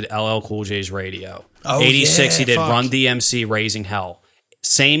 85. He did LL Cool J's Radio. Oh, 86. yeah, He did fuck. Run DMC Raising Hell.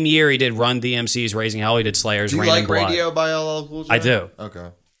 Same year he did Run DMC's Raising Hell. He did Slayer's Do you Rain like in Blood. Radio by LL Cool J? I do. Okay.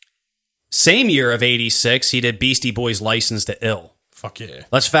 Same year of 86, he did Beastie Boys' License to Ill. Fuck yeah.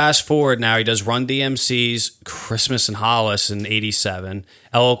 Let's fast forward now. He does Run DMC's Christmas in Hollis in 87,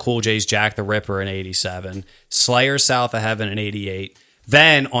 LL Cool J's Jack the Ripper in 87, Slayer's South of Heaven in 88.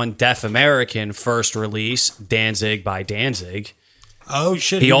 Then on Deaf American, first release, Danzig by Danzig. Oh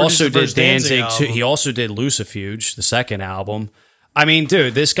shit. He also produced did the first Danzig too. album. He also did Lucifuge, the second album. I mean,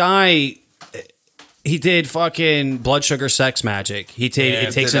 dude, this guy, he did fucking Blood Sugar Sex Magic. He did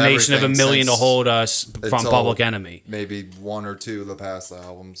It Takes did a Nation of a everything Million to since Hold Us from until Public Enemy. Maybe 1 or 2 of the past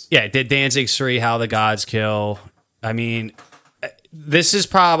albums. Yeah, did Danzig 3, How the Gods Kill. I mean, this is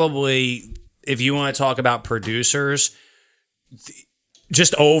probably, if you want to talk about producers,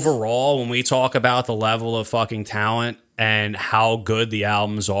 just overall, when we talk about the level of fucking talent and how good the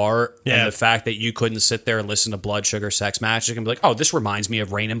albums are, and the fact that you couldn't sit there and listen to Blood Sugar Sex Magic and be like, oh, this reminds me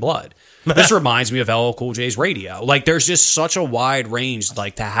of Rain and Blood. This reminds me of LL Cool J's Radio. Like, there's just such a wide range,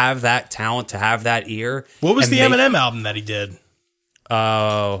 like, to have that talent, to have that ear. What was and the Eminem album that he did?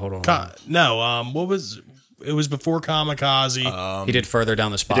 Oh, hold on. No, what was it? Was before Kamikaze. He did Further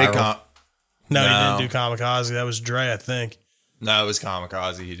Down the Spiral. No, No. he didn't do Kamikaze. That was Dre, I think. No, it was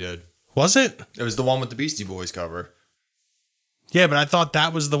Kamikaze he did. Was it? It was the one with the Beastie Boys cover. Yeah, but I thought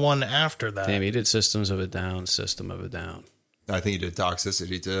that was the one after that. Damn, he did System of a Down. I think he did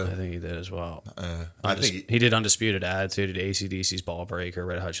Toxicity too. I think he did as well. I think He did Undisputed Attitude, did AC/DC's Ball Breaker,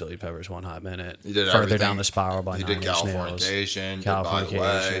 Red Hot Chili Peppers, One Hot Minute. he did Further everything. Down the Spiral by He Nine did Inch Nails. Californication, By the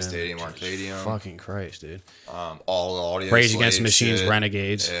Way, Stadium Arcadium. Fucking Christ, dude. All the audio. Rage Slave Against the Machines, shit.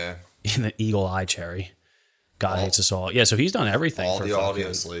 Renegades, Yeah. and the Eagle Eye Cherry. God hates us all. Yeah, so he's done everything. All for the fucking,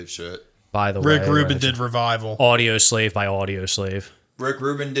 audio slave shit. by the way. Rick Rubin Red- did Revival. Audio Slave by Audio Slave. Rick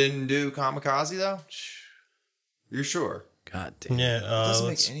Rubin didn't do Kamikaze though? You're sure? God damn. Yeah, That doesn't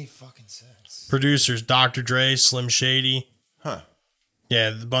let's- make any fucking sense. producers Dr. Dre, Slim Shady. Huh. Yeah,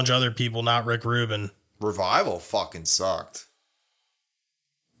 a bunch of other people, not Rick Rubin. Revival fucking sucked.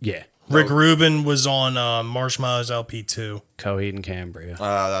 Yeah. Rick Rubin was on Marshmallows LP2. Coheed and Cambria.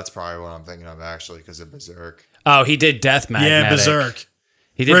 That's probably what I'm thinking of actually because of Berserk. Oh, he did Death Magnetic. Yeah, Berserk.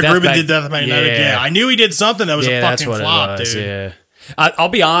 He did Rick Death Rubin Mag- did Death Magnetic. Yeah. I knew he did something that was a that's fucking what flop, it was, dude. Yeah. I'll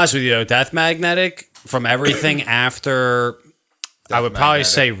be honest with you, though. Death Magnetic, from everything after, I would probably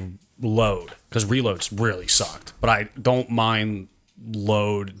say Load, because Reload's really sucked. But I don't mind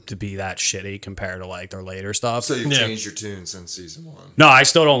Load to be that shitty compared to like their later stuff. So you've Yeah. changed your tune since season 1. No, I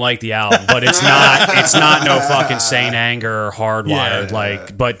still don't like the album, but it's not no fucking Saint Anger or Hardwired. Yeah.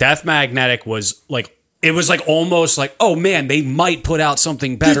 Like, but Death Magnetic was like, it was like almost like, oh man, they might put out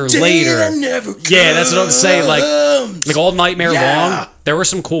something better later. Yeah, that's what I'm saying. Like all Nightmare Long, there were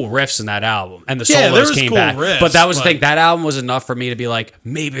some cool riffs in that album, and the Yeah, there solos was came cool back. riffs, but that was the but- thing. That album was enough for me to be like,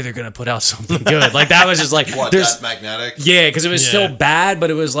 maybe they're gonna put out something good. Like that was just like, What, there's Death Magnetic? yeah, because it was Yeah. still bad,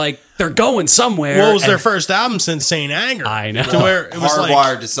 but it was like they're going somewhere. What was their and- first album since Saint Anger? I know. To where it was Hardwired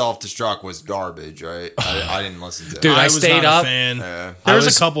like, to Self-Destruct was garbage, right? I didn't listen to it. Dude, I was stayed not up. a fan. Yeah. There I was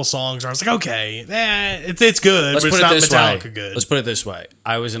was- a couple songs where I was like, okay, it's good, Let's but put it's it not this Metallica way. good. Let's put it this way.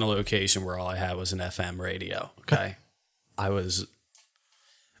 I was in a location where all I had was an FM radio. Okay. I was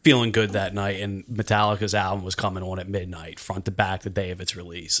feeling good that night, and Metallica's album was coming on at midnight, front to back, the day of its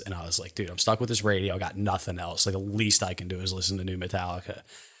release. And I was like, dude, I'm stuck with this radio. I got nothing else. Like, the least I can do is listen to new Metallica.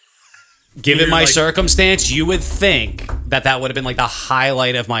 Given You're my like- circumstance, you would think that would have been like the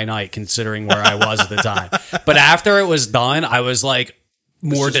highlight of my night, considering where I was at the time. But after it was done, I was like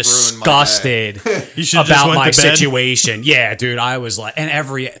more just ruined my day. disgusted You should've just about went my to bed. situation. Yeah, dude, I was like, and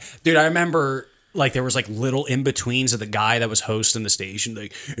dude, I remember like there was like little in betweens of the guy that was hosting the station,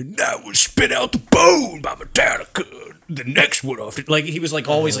 like, and that was Spit Out the Bone by Metallica. The next one off, like he was like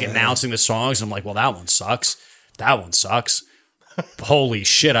always like announcing the songs. I'm like, well, that one sucks. That one sucks. Holy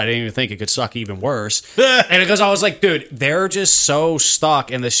shit, I didn't even think it could suck even worse. And because I was like, dude, they're just so stuck.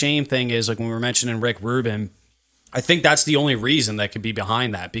 And the shame thing is, like when we were mentioning Rick Rubin, I think that's the only reason that could be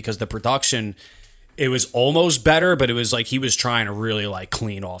behind that, because the production, it was almost better, but it was like he was trying to really like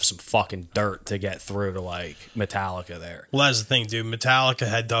clean off some fucking dirt to get through to like Metallica there. Well, that's the thing, dude. Metallica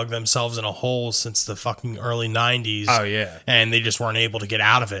had dug themselves in a hole since the fucking early 90s. Oh, yeah. And they just weren't able to get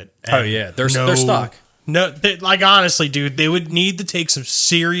out of it. Oh, And yeah. They're stuck. No, like, honestly, dude, they would need to take some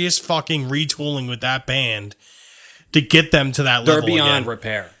serious fucking retooling with that band to get them to that They're level beyond again.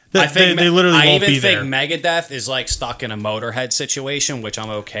 repair. They literally I won't even be think there. Megadeth is like stuck in a Motorhead situation, which I'm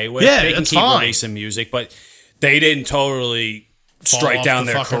okay with. Yeah, they can that's keep fine. releasing music, but they didn't totally strike off down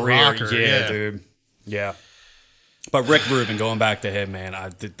the their fucking career. rocker, yeah. Dude. Yeah. But Rick Rubin, going back to him, man,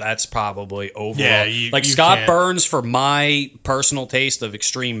 that's probably overall. Yeah, like you Scott can't. Burns, for my personal taste of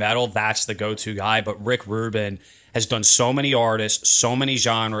extreme metal, that's the go-to guy. But Rick Rubin has done so many artists, so many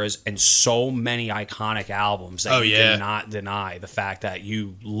genres, and so many iconic albums that you yeah. cannot deny the fact that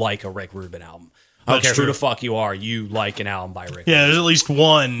you like a Rick Rubin album. I don't That's care true. who the fuck you are, you like an album by Rick. Yeah, there's at least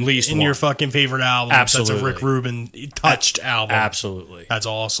one Least in one. your fucking favorite album that's a Absolutely. Rick Rubin touched album. Absolutely. That's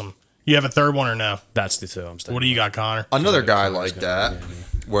awesome. You have a third one or no? That's the two I'm sticking What do you got, Connor? Another guy like that,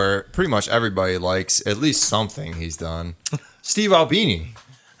 where pretty much everybody likes at least something he's done. Steve Albini.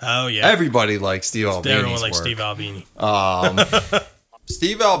 Oh, yeah. Everybody likes Steve Albini's Everyone likes work. Steve Albini.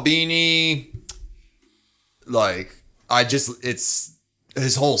 Steve Albini, like, it's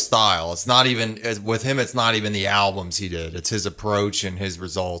his whole style. It's not even, with him, it's not even the albums he did. It's his approach and his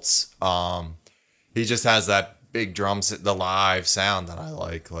results. He just has that big drum set, the live sound that I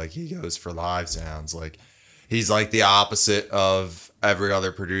like. Like, he goes for live sounds. Like, he's like the opposite of every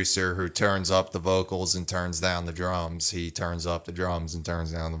other producer who turns up the vocals and turns down the drums. He turns up the drums and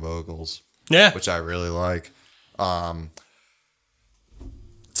turns down the vocals, Yeah. which I really like.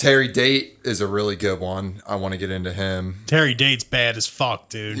 Terry Date is a really good one. I want to get into him. Terry Date's bad as fuck,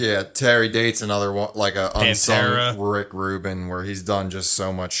 dude. Yeah, Terry Date's another one, like a unsung Pantera. Rick Rubin, where he's done just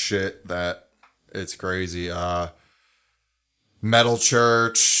so much shit that It's crazy. Metal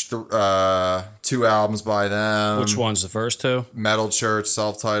Church, 2 albums by them. Which one's the first two? Metal Church,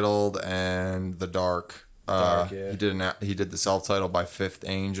 self-titled, and The Dark. Dark, yeah. He did the self-titled by Fifth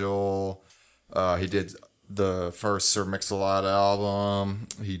Angel. He did the first Sir Mix-a-Lot album.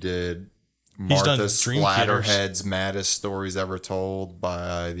 He did He's done Martha Dream Theaters. Splatterhead's Maddest Stories Ever Told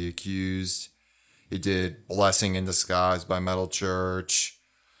by The Accused. He did Blessing in Disguise by Metal Church.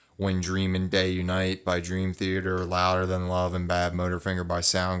 When Dream and Day Unite by Dream Theater. Louder Than Love and Bad Motorfinger by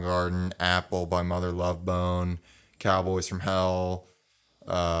Soundgarden. Apple by Mother Love Bone. Cowboys from Hell.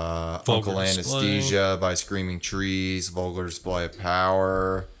 Uncle Anesthesia by Screaming Trees. Vulgar Display of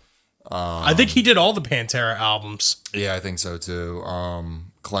Power. I think he did all the Pantera albums. Yeah, I think so too.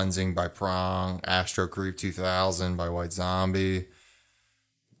 Cleansing by Prong. Astro Creep 2000 by White Zombie.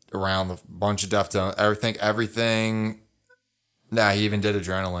 Around a bunch of Deftones. Everything. Nah, he even did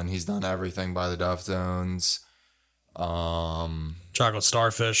Adrenaline. He's done everything by the Deftones. Chocolate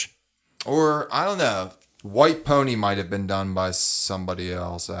Starfish. Or, I don't know. White Pony might have been done by somebody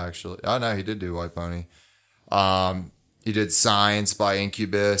else, actually. Oh, no, he did do White Pony. He did Science by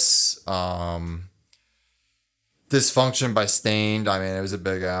Incubus. Dysfunction by Stained. I mean, it was a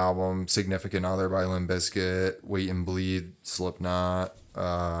big album. Significant Other by Limp Bizkit. Wait and Bleed, Slipknot.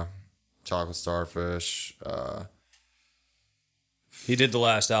 Chocolate Starfish. He did the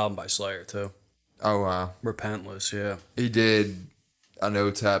last album by Slayer, too. Oh, wow. Repentless, yeah. He did an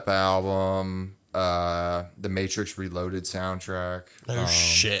OTEP album. The Matrix Reloaded soundtrack. Oh,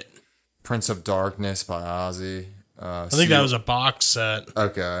 shit. Prince of Darkness by Ozzy. I think that was a box set.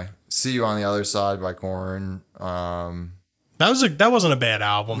 Okay. See You on the Other Side by Korn. That wasn't a bad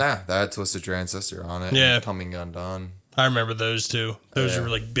album. Nah, that had Twisted Transistor on it. Yeah. And Coming Undone. I remember those two. Those were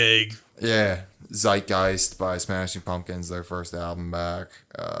like big. Yeah. Zeitgeist by Smashing Pumpkins, their first album back.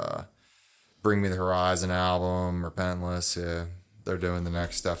 Bring Me the Horizon album, Repentless. Yeah. They're doing the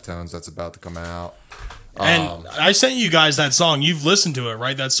next Deftones that's about to come out. And I sent you guys that song. You've listened to it,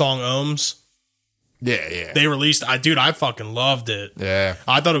 right? That song Ohms. Yeah. They released. I fucking loved it. Yeah.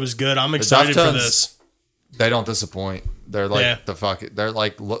 I thought it was good. I'm excited for Deftones, this. They don't disappoint. They're like Yeah. They're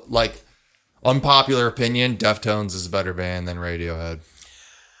like unpopular opinion. Deftones is a better band than Radiohead.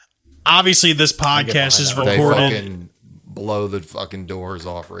 Obviously, this podcast is They recorded. fucking blow the fucking doors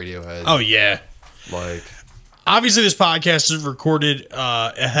off Radiohead. Oh yeah. Like, Obviously, this podcast is recorded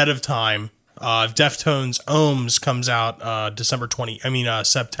ahead of time. Deftones Ohms comes out September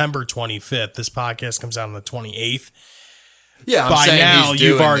 25th. This podcast comes out on the 28th. yeah. I'm By saying now, he's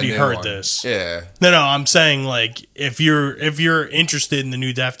you've doing already the new heard one. this. Yeah. No, I'm saying like if you're interested in the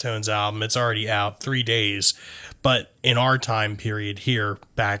new Deftones album, it's already out 3 days. But in our time period here,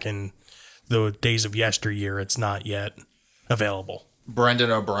 back in the days of yesteryear, it's not yet available.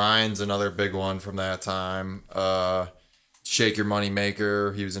 Brendan O'Brien's another big one from that time. Shake Your Money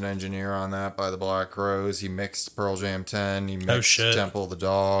Maker. He was an engineer on that by the Black Crowes. He mixed Pearl Jam 10. He mixed shit. Temple of the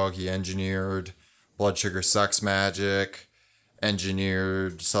Dog. He engineered Blood Sugar Sex Magic.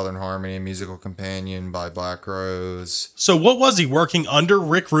 Engineered Southern Harmony and Musical Companion by Black Crowes. So what was he working under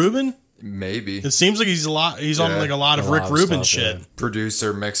Rick Rubin? Maybe. It seems like he's on like a lot of Rick Rubin shit. yeah.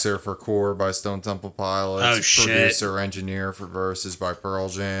 Producer, mixer for Core by Stone Temple Pilots. Oh, shit. Producer, engineer for Verses by Pearl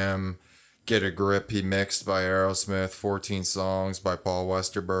Jam. Get a Grip, he mixed by Aerosmith. 14 Songs by Paul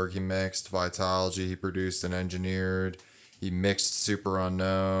Westerberg, he mixed. Vitology, he produced and engineered. He mixed Super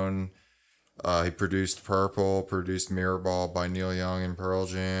Unknown. He produced Purple, produced Mirrorball by Neil Young and Pearl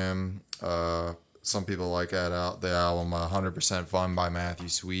Jam. Some people like the album 100% Fun by Matthew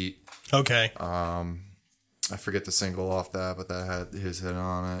Sweet. Okay. I forget the single off that, but that had his hit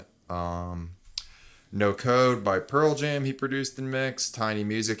on it. No Code by Pearl Jam, he produced and mixed. Tiny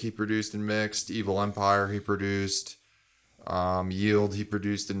Music, he produced and mixed. Evil Empire, he produced. Yield, he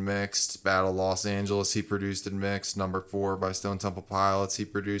produced and mixed. Battle Los Angeles, he produced and mixed. Number 4 by Stone Temple Pilots, he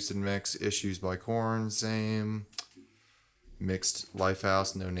produced and mixed. Issues by Korn, same. Mixed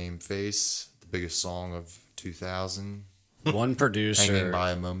Lifehouse, No Name Face, the biggest song of 2000. One Hanging producer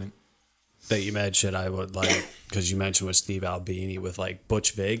by a Moment. that you mentioned, I would like, because you mentioned with Steve Albini with like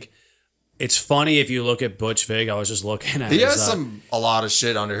Butch Vig. It's funny if you look at Butch Vig. I was just looking at He his, has a lot of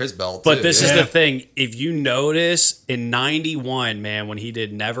shit under his belt, But too. this is Yeah. the thing. If you notice, in 91, man, when he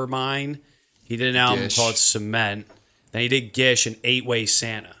did Nevermind, he did an album Gish. called Cement. Then he did Gish and 8-Way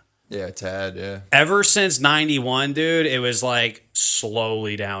Santa. Yeah, Tad, yeah. Ever since 91, dude, it was like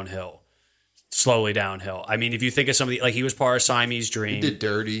slowly downhill. slowly downhill. I mean, if you think of somebody like he was part of Siamese Dream. He did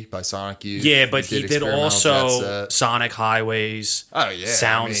Dirty by Sonic Youth. Yeah, but he did Experimental also Jet Set. Sonic Highways. Oh, yeah,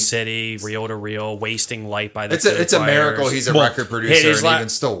 Sound I mean- City, Reel to Reel, Wasting Light by the It's a miracle he's a record producer and even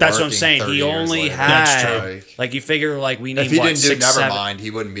still That's working what I'm saying. 30 He years only later. That's had true. like you figure like we need If he what, didn't do 6, 7 Nevermind, he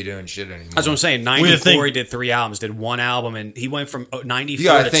wouldn't be doing shit anymore. That's what I'm saying. gotta 94, think- he did 3 albums, did 1 album, and he went from 94 You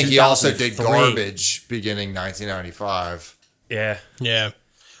gotta to think he also did 2003. Garbage beginning 1995. Yeah. Yeah.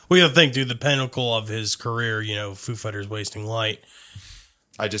 We gotta think, dude, the pinnacle of his career, you know, Foo Fighters Wasting Light.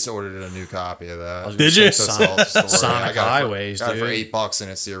 I just ordered a new copy of that. Did you? So tell the story. Sonic I got Highways, it for, dude. got it for $8,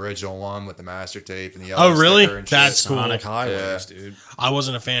 and it's the original one with the master tape and the Oh, yellow really? sticker and shit. That's cool. Sonic Highways, Yeah. dude. I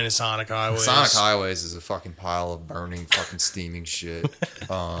wasn't a fan of Sonic Highways. Sonic Highways is a fucking pile of burning, fucking steaming shit.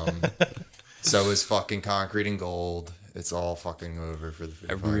 So is fucking Concrete and Gold. It's all fucking over for the Foo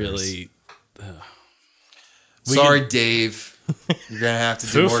Fighters. Really. Sorry, Dave. You're gonna have to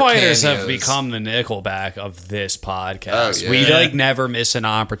do Foo more Fighters have cameos. become the Nickelback of this podcast. Oh, We yeah. like never miss an the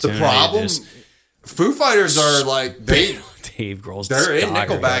opportunity. problem. Just Foo Fighters are like Dave Grohl's they're in discography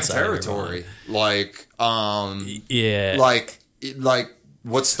Nickelback outside of territory. Like Yeah. like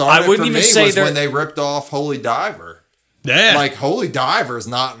what started I wouldn't for even me say was they're- when they ripped off Holy Diver. Yeah. Like Holy Diver is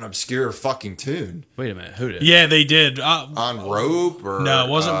not an obscure fucking tune Wait a minute. Who did? yeah, they did. on Rope or No, it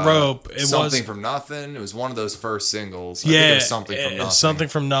wasn't Rope. It something was- from Nothing. It was one of those first singles. I think Yeah. it was something from Nothing. Something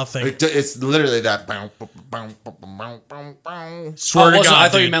from nothing. It's literally that. Bow, bow, bow, bow, bow, bow, bow. Swear to Oh, God, I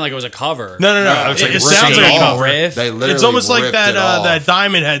thought you dude. meant like it was a cover. No. No, It, it's like it ripped sounds it like a off. cover. riff. They literally It's almost like ripped that it off. that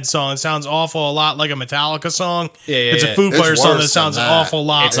Diamond Head song. It sounds awful a lot like a Metallica song. Yeah, it's yeah. a Foo It's Fighters song that worse sounds than an that. awful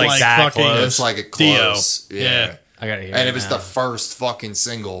lot It's like like that fucking close. It's like a Dio. close. Yeah. I gotta hear And it it was now. the first fucking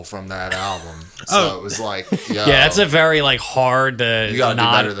single from that album. So it was like, Yeah, that's a very like hard to You gotta do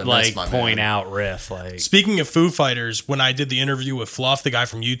not better than like this, my point man. out riff. Like Speaking of Foo Fighters, when I did the interview with Fluff, the guy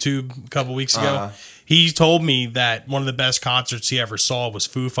from YouTube, a couple weeks ago, Uh-huh. he told me that one of the best concerts he ever saw was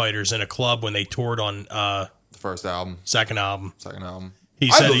Foo Fighters in a club when they toured on the first album, second album. second album.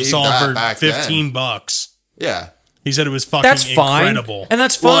 He I said he believe saw that him for back then. $15. Yeah. He said it was fucking that's fine, incredible. and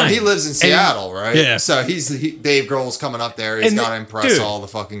that's Well, fine. he lives in Seattle, right? Yeah. So Dave Grohl's coming up there. He's And got to impress dude. all the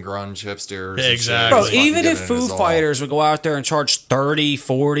fucking grunge hipsters. Yeah, and exactly. shit. Bro, He's fucking even if giving it Foo his all. Fighters would go out there and charge 30,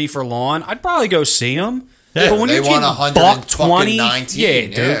 40 for lawn, I'd probably go see them. Yeah, but when they you're want getting 100 buck and fucking 20, 19, yeah,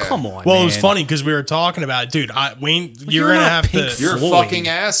 dude, yeah. come on. Well, man. it was funny because we were talking about it. Dude, Wayne, you're you're going to not have Pink to. You're a Floyd. fucking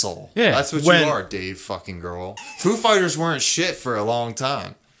asshole. Yeah. That's what When- you are, Dave fucking Grohl. Foo Fighters weren't shit for a long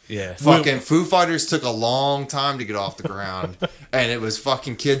time. Yeah. Fucking Foo Fighters took a long time to get off the ground, and it was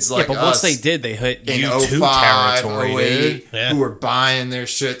fucking kids like Yeah, but us once they did, they hit in U2 05, territory, 08, dude. Yeah. who were buying their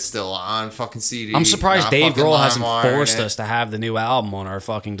shit still on fucking CD. I'm surprised not Dave fucking Grohl hasn't LimeWire forced in it. us to have the new album on our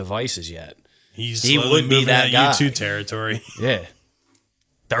fucking devices yet. He He would be moving that guy. U2 territory. Yeah.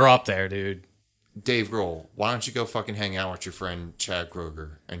 They're up there, dude. Dave Grohl, why don't you go fucking hang out with your friend Chad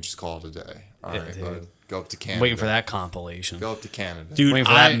Kroger and just call it a day? All right, dude. bud. Go up to Canada. Waiting for that compilation. Go up to Canada. Dude, Waiting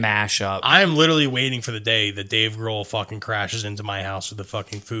for that mashup. I am literally waiting for the day that Dave Grohl fucking crashes into my house with a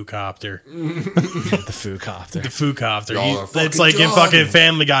fucking Foo Copter. the Foo Copter. The Foo Copter. Y'all are It's fucking like in done. fucking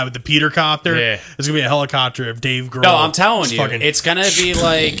Family Guy with the Peter Copter. Yeah. It's going to be a helicopter of Dave Grohl. No, I'm telling It's you, fucking- it's gonna be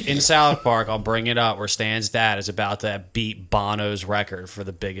like in South Park. I'll bring it up where Stan's dad is about to beat Bono's record for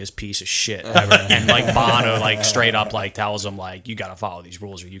the biggest piece of shit ever, and like Bono like straight up like tells him like you got to follow these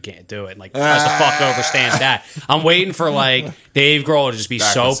rules or you can't do it, and like tries to fuck over Stan's dad. I'm waiting for like Dave Grohl to just be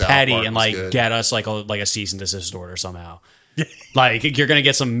Back so when South petty Park and was like good. get us like a cease and desist order somehow. Like you're gonna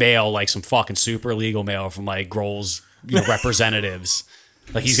get some mail, like some fucking super legal mail from like Grohl's representatives.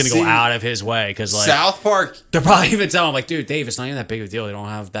 Like he's gonna See, go out of his way because like South Park. they're probably even telling him like, dude, Dave, it's not even that big of a deal. They don't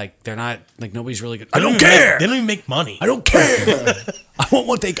have like they're not like nobody's really good. I don't care. They don't even make money. I don't care. I want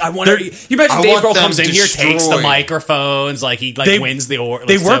what they. I want. You imagine I Dave want Grohl them comes in here, takes the destroyed. microphones, like he like They- wins the or.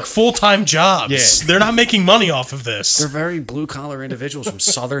 They like, work stuff. full-time jobs. Yeah. They're not making money off of this. They're very blue collar individuals from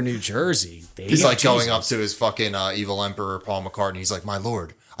southern New Jersey. Dave. He's like Jesus. going up to his fucking evil emperor Paul McCartney. He's like, "My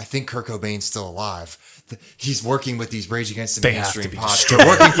lord, I think Kurt Cobain's still alive. He's working with these Rage Against the They have Mainstream to be pods. They're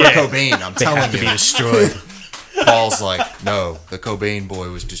working for Cobain. I'm They have telling to be you." destroyed. Paul's like, "No, the Cobain boy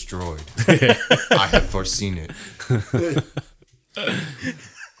was destroyed. I have foreseen it."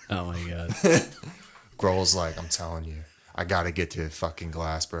 Oh my god. Grohl's like, "I'm telling you, I gotta get to fucking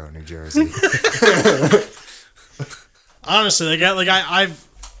Glassboro, New Jersey." Honestly,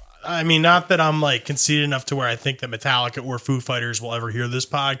 I mean, not that I'm like conceited enough to where I think that Metallica or Foo Fighters will ever hear this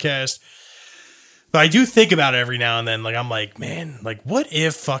podcast, But I do think about it every now and then. Like, I'm like, man, like, what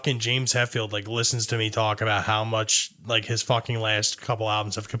if fucking James Hetfield, like, listens to me talk about how much, like, his fucking last couple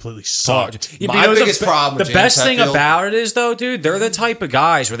albums have completely sucked? Yeah, My biggest problem with The James best thing Hetfield- about it is, though, dude, they're the type of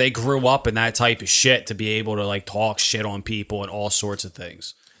guys where they grew up in that type of shit to be able to, like, talk shit on people and all sorts of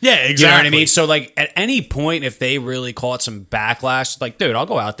things. Yeah, exactly. You know what I mean? So, like, at any point, if they really caught some backlash, like, dude, I'll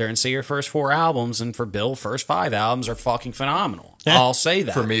go out there and say your first 4 albums, and for Bill, first 5 albums are fucking phenomenal. Yeah. I'll say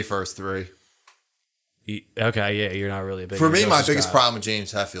that. For me, first 3. Okay, yeah, you're not really a big. For me, my Justice biggest guy. problem with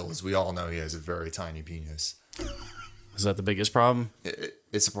James Hetfield is we all know he has a very tiny penis. Is that the biggest problem?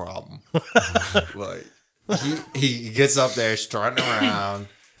 It's a problem. Like he gets up there strutting around,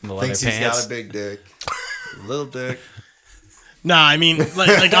 The leather thinks he's pants. got a big dick, little dick. Nah, I mean,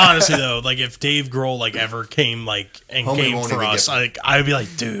 like honestly though, like if Dave Grohl like ever came like and Homie came won't for even us, get- like I'd be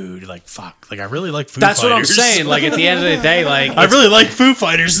like, dude, like fuck, like I really like Foo That's what I'm Fighters. saying. Like at the end of the day, like I really like Foo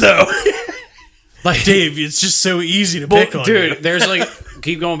Fighters though. like Dave, it's just so easy to Well, pick on dude, you. there's like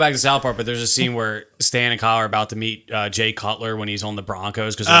keep going back to South Park, but there's a scene where Stan and Kyle are about to meet Jay Cutler when he's on the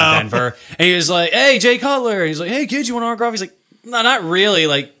Broncos because they're in Denver, and he was like, "Hey, Jay Cutler," and he's like, "Hey, kid, you want an autograph?" He's like, "No, not really.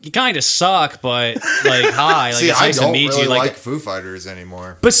 Like, you kind of suck, but like, hi, like See, it's I nice to don't meet really you." like Foo Fighters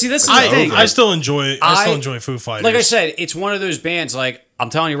anymore. but see, this is the thing. I still enjoy Foo Fighters. Like I said, it's one of those bands. Like I'm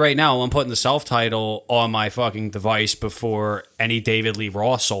telling you right now, I'm putting the self-title on my fucking device before any David Lee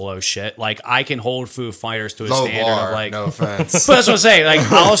Roth solo shit. Like I can hold Foo Fighters to a Low standard bar, of like. no offense. But that's what I'm saying.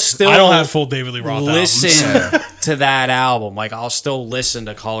 Like I'll still. I don't have full David Lee Roth listen albums. to that album. Like I'll still listen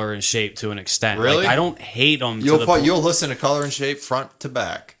to Color and Shape to an extent. Really? Like, I don't hate them. You'll listen to Color and Shape front to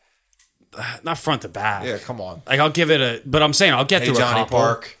back. Not front to back. Yeah, come on. Like I'll give it a. But I'm saying I'll get Hey through a Johnny couple.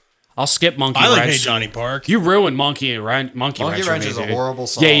 Park. I'll skip Monkey I like Wrench. Hey Johnny Park. You ruined Monkey Wrench. Monkey for Wrench me, is a dude. horrible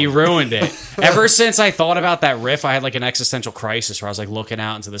song. Yeah, you ruined it. Ever since I thought about that riff, I had like an existential crisis where I was like looking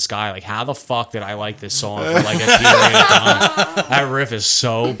out into the sky, like, how the fuck did I like this song for like a period of time? That riff is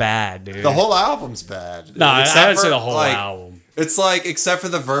so bad, dude. The whole album's bad. No, I Except would say for, the whole like, album. It's like, except for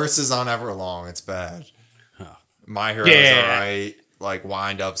the verses on Everlong, it's bad. My Hero's Yeah. alright. Like,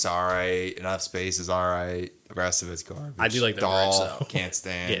 Wind Up's alright. Enough Space is alright. The rest of it's garbage. I do like the Doll, words, though. can't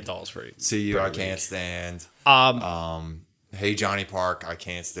stand. Yeah, Doll's pretty. See You, I pretty can't weak. stand. Um, Hey Johnny Park, I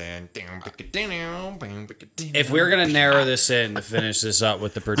can't stand. if we're gonna narrow this in to finish this up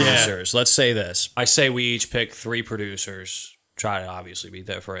with the producers, let's say this. I say we each pick 3 producers. Try to obviously be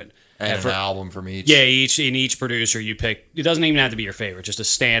different. And for- an album from each. Yeah, each producer you pick. It doesn't even have to be your favorite. Just a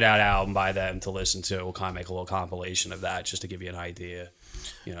standout album by them to listen to. We'll kind of make a little compilation of that just to give you an idea.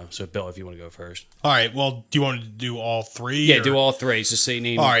 You know. So Bill, if you want to go first. All right. Well, do you want to do all 3? Yeah, or- do all 3. Just say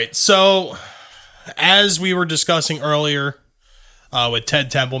name. All right. So, as we were discussing earlier with Ted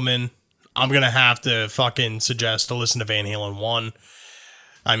Templeman, I'm gonna have to fucking suggest to listen to Van Halen 1.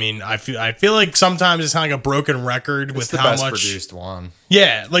 I mean, I feel like sometimes it's kind of like a broken record It's with the how best much. produced one.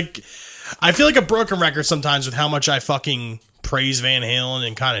 Yeah, like I feel like a broken record sometimes with how much I fucking praise Van Halen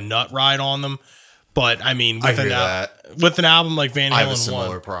and kind of nut ride on them. But I mean, with I hear that. with an album like Van I have a Halen similar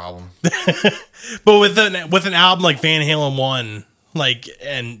 1, problem. but with an album like Van Halen 1, like,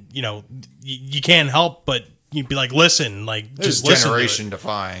 and you know, you can't help but you'd be like, listen, like, It's just listen to it. generation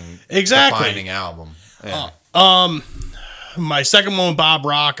defining album. Yeah. My second one, Bob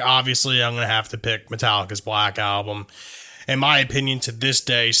Rock, obviously I'm going to have to pick Metallica's Black Album. In my opinion, to this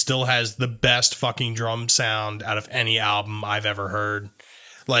day, still has the best fucking drum sound out of any album I've ever heard.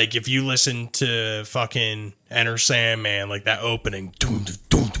 Like, if you listen to fucking Enter Sandman, like that opening,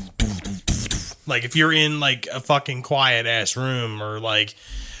 like if you're in like a fucking quiet ass room or like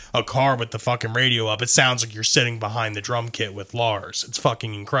a car with the fucking radio up, it sounds like you're sitting behind the drum kit with Lars. It's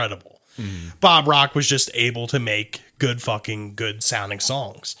fucking incredible. Bob Rock was just able to make good sounding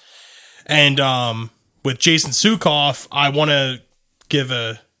songs. And with Jason Sukoff, I want to give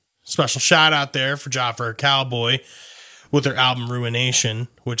a special shout out there for Job for a Cowboy with their album Ruination,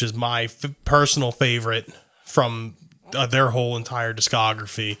 which is my personal favorite from their whole entire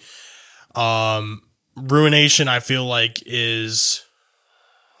discography. Ruination, I feel like is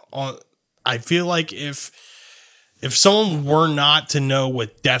I feel like if someone were not to know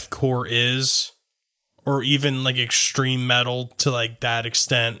what deathcore is, or even like extreme metal to like that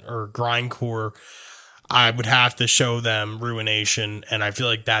extent, or grindcore, I would have to show them Ruination, and I feel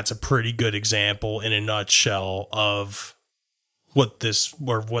like that's a pretty good example in a nutshell of what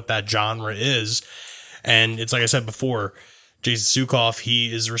that genre is. And it's like I said before, Jason Sukoff,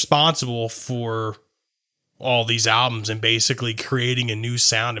 he is responsible for all these albums and basically creating a new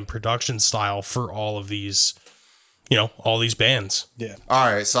sound and production style for all of these, all these bands.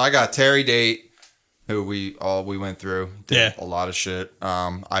 All right, so I got Terry Date, who we went through, did a lot of shit.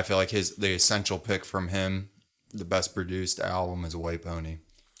 I feel like the essential pick from him, the best produced album, is White Pony.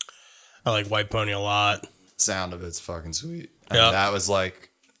 I like White Pony a lot. Sound of it's fucking sweet. And Yep. that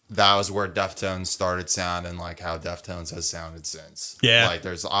was where Deftones started sounding like how Deftones has sounded since. Yeah. Like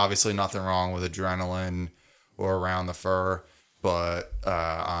there's obviously nothing wrong with Adrenaline or Around the Fur, but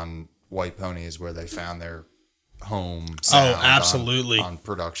on White Pony is where they found their home sound absolutely. on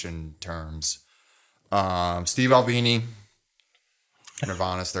production terms. Steve Albini,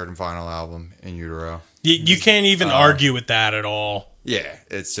 Nirvana's third and final album, In Utero. You can't even argue with that at all. Yeah,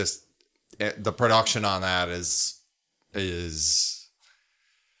 it's just the production on that is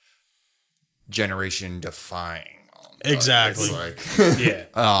generation defying. Exactly. It's like, Yeah.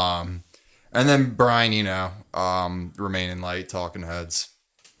 and then Brian Eno, Remaining Light, Talking Heads.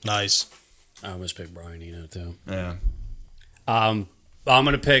 Nice. I almost picked Brian Eno too. Yeah. I'm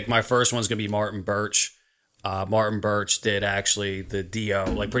gonna pick, my first one's gonna be Martin Birch. Martin Birch did actually the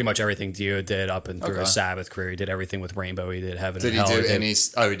Dio, like pretty much everything Dio did up and through his Sabbath career. He did everything with Rainbow. He did Heaven and Hell. He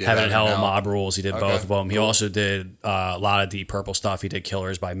did Heaven and Hell and Mob Rules. He did both of them. He cool. also did a lot of Deep Purple stuff. He did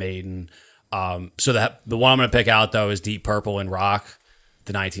Killers by Maiden. So the one I'm going to pick out though is Deep Purple and Rock,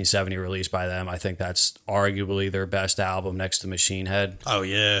 the 1970 release by them. I think that's arguably their best album next to Machine Head. Oh,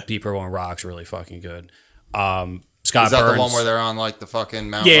 yeah. Deep Purple and Rock's really fucking good. Is Scott that Burns. the one where they're on like the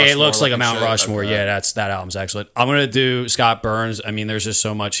fucking Mount Yeah, Rushmore it looks like a looking Mount shit? Rushmore. Okay. Yeah, that album's excellent. I'm gonna do Scott Burns. I mean, there's just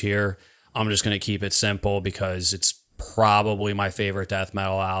so much here. I'm just gonna keep it simple because it's probably my favorite death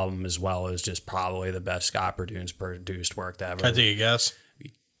metal album, as well as just probably the best Scott produced work ever. Can I take a guess?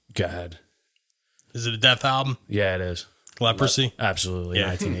 Go ahead. Is it a death album? Yeah, it is. Leprosy? Absolutely. Yeah.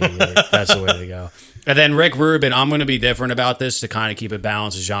 1988. That's the way to go. And then Rick Rubin, I'm going to be different about this to kind of keep it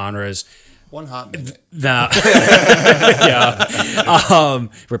balanced of genres. One hot minute. No. Yeah.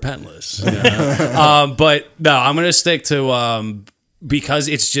 Repentless. Yeah. But no, I'm going to stick to, because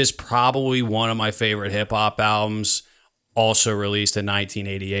it's just probably one of my favorite hip hop albums, also released in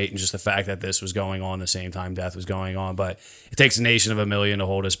 1988. And just the fact that this was going on the same time Death was going on. But It Takes a Nation of a Million to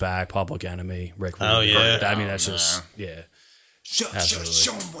Hold Us Back, Public Enemy, Rick Rubin. Oh, yeah. I mean, that's just, yeah. Show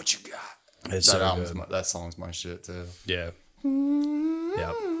them what you got. It's so good. That song's my shit too. Yeah.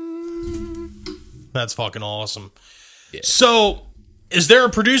 Yep. That's fucking awesome. Yeah. So, is there a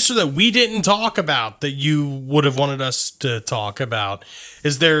producer that we didn't talk about that you would have wanted us to talk about?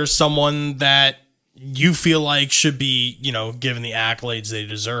 Is there someone that you feel like should be, given the accolades they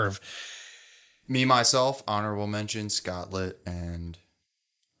deserve? Me, myself, honorable mention, Scott Litt and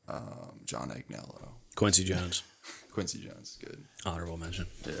John Agnello. Quincy Jones. Quincy Jones, good. Honorable mention.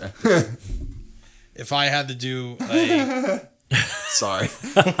 Yeah. If I had to do a... Sorry.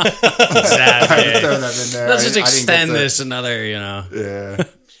 Exactly. Throw that in there. Let's just I didn't extend get to- this another, Yeah.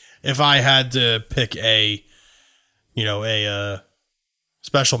 If I had to pick a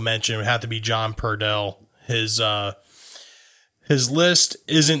special mention, it would have to be John Purdell. His list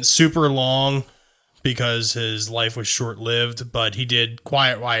isn't super long because his life was short-lived, but he did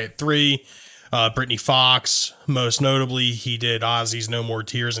Quiet Riot 3, Britney Fox. Most notably, he did Ozzy's No More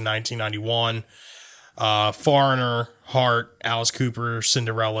Tears in 1991, Foreigner, Heart, Alice Cooper,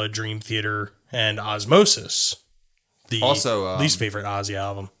 Cinderella, Dream Theater, and Osmosis. The Also, least favorite Ozzy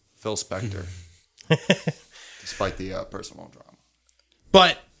album. Phil Spector. Despite the personal drama.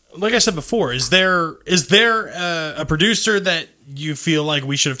 But like I said before, is there a producer that you feel like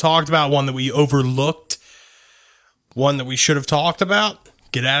we should have talked about, one that we overlooked, one that we should have talked about?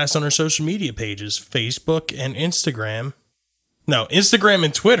 Get at us on our social media pages, Facebook and Instagram. No, Instagram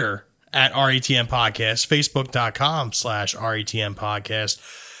and Twitter at RATM Podcast, Facebook.com/RATM Podcast.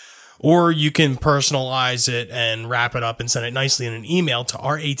 Or you can personalize it and wrap it up and send it nicely in an email to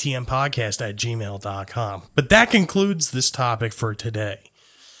ratmpodcast@gmail.com. But that concludes this topic for today.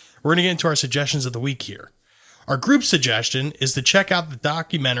 We're going to get into our suggestions of the week here. Our group suggestion is to check out the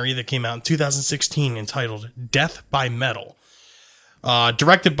documentary that came out in 2016 entitled Death by Metal,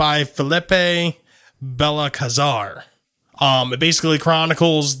 directed by Felipe Bellacazar. It basically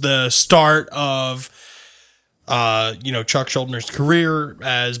chronicles the start of Chuck Schuldner's career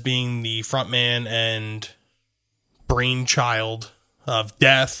as being the frontman and brainchild of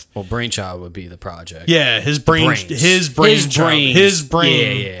Death. Well, Brainchild would be the project. Yeah, his brainchild. His brain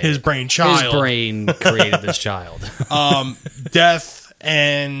created this child. Death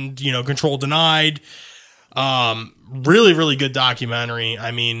and Control Denied. Really, really good documentary.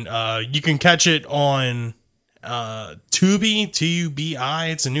 I mean, you can catch it on Tubi, Tubi.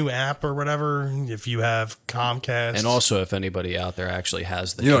 It's a new app or whatever if you have Comcast. And also, if anybody out there actually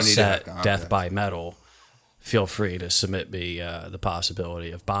has the You don't need to have cassette Comcast. Death by Metal, feel free to submit me the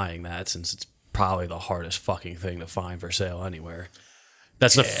possibility of buying that, since it's probably the hardest fucking thing to find for sale anywhere.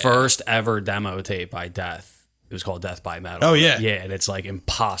 That's the first ever demo tape by Death. It was called Death by Metal. Oh, yeah. Yeah, and it's like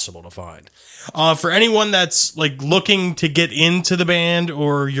impossible to find. For anyone that's like looking to get into the band,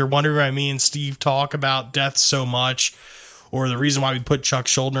 or you're wondering why me and Steve talk about Death so much, or the reason why we put Chuck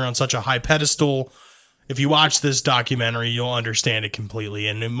Schuldiner on such a high pedestal, if you watch this documentary, you'll understand it completely,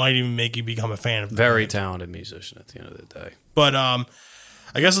 and it might even make you become a fan of the Very band. talented musician at the end of the day. But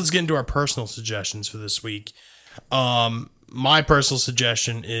I guess let's get into our personal suggestions for this week. My personal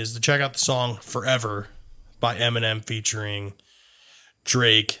suggestion is to check out the song Forever by Eminem featuring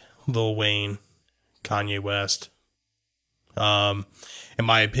Drake, Lil Wayne, Kanye West. In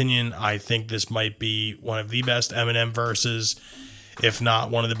my opinion, I think this might be one of the best Eminem verses, if not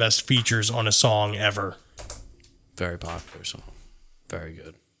one of the best features on a song ever. Very popular song. Very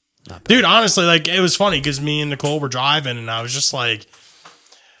good. Not bad. Dude, honestly, like, it was funny because me and Nicole were driving, and I was just like,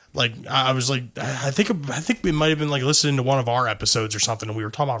 I was like, I think we might have been like listening to one of our episodes or something, and we were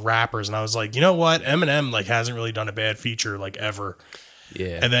talking about rappers, and I was like, you know what, Eminem like hasn't really done a bad feature like ever.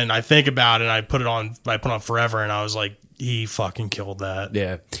 Yeah. And then I think about it, and I put on Forever, and I was like, he fucking killed that.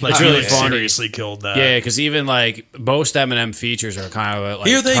 Yeah. Like, It's he really funny. seriously killed that. Yeah, because even like most Eminem features are kind of like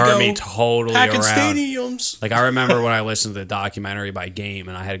Here they turn go, me totally packing around. stadiums. Like I remember when I listened to the documentary by Game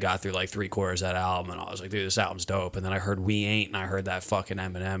and I had got through like 3/4 of that album and I was like, dude, this album's dope. And then I heard We Ain't and I heard that fucking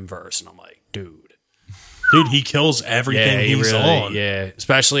Eminem verse and I'm like, dude. Dude, he kills everything he's on. Yeah,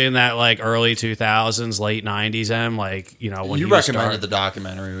 especially in that like early 2000s, late 90s, like, you know, when You he was recommended the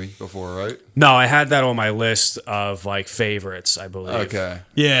documentary before, right? No, I had that on my list of like favorites, I believe. Okay.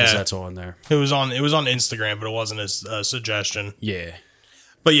 Yeah, 'Cause that's on there. it was on Instagram, but it wasn't a suggestion. Yeah.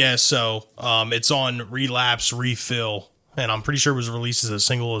 But yeah, so it's on Relapse Refill, and I'm pretty sure it was released as a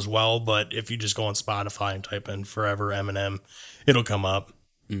single as well. But if you just go on Spotify and type in Forever Eminem, it'll come up.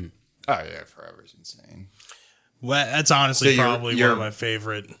 Oh yeah, Forever's insane. Well, that's honestly So probably one of my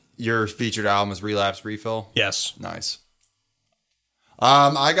favorite. Your featured album is Relapse Refill? Yes. Nice.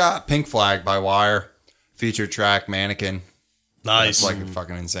 I got Pink Flag by Wire, featured track Mannequin. Nice. It's like a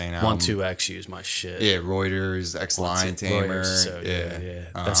fucking insane album. 12X use my shit. Yeah, Reuters, X-Lion Tamer. Reuters is so good,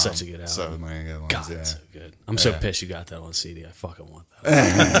 yeah. That's such a good album. So many good ones, God, yeah. so good. I'm so pissed you got that on CD. I fucking want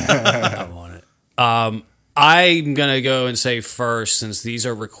that. I want it. I'm going to go and say first, since these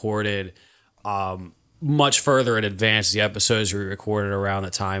are recorded much further in advance, the episodes we recorded around the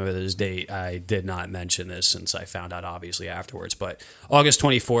time of this date, I did not mention this since I found out obviously afterwards, but August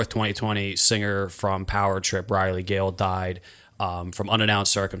 24th, 2020, singer from Power Trip, Riley Gale, died from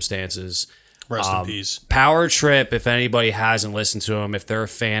unannounced circumstances. Rest in peace. Power Trip, if anybody hasn't listened to them, if they're a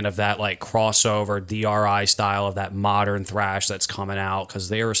fan of that like crossover DRI style of that modern thrash that's coming out, because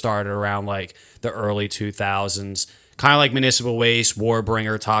they were started around like the early 2000s, kind of like Municipal Waste,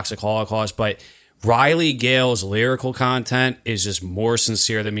 Warbringer, Toxic Holocaust, but Riley Gale's lyrical content is just more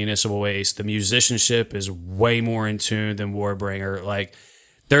sincere than Municipal Waste. The musicianship is way more in tune than Warbringer. Like,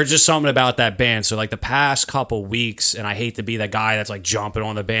 there's just something about that band. So, like, the past couple weeks, and I hate to be that guy that's, like, jumping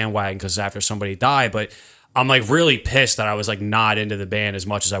on the bandwagon because after somebody died, but I'm, like, really pissed that I was, like, not into the band as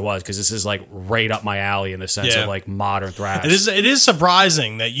much as I was because this is, like, right up my alley in the sense of, like, modern thrash. It is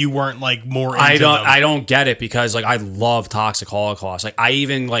surprising that you weren't like more into them. I don't get it because like I love Toxic Holocaust. Like I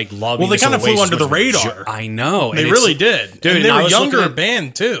even like love. Well, they kind of flew Waste under the as much as- radar. I know They and really it's- did. dude. And they and I were was younger looking at-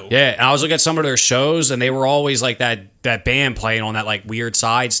 band too. Yeah, and I was looking at some of their shows, and they were always like that band playing on that like weird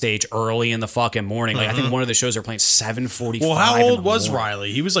side stage early in the fucking morning. Like I think one of the shows they're playing 7:45. Well, how in the old was morning.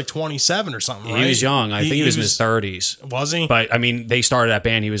 Riley? He was like 27 or something, right? He was young. I think he was in his 30s. Was he? But I mean, they started that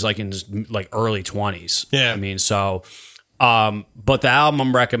band. He was like in his like early 20s. Yeah. I mean, so. But the album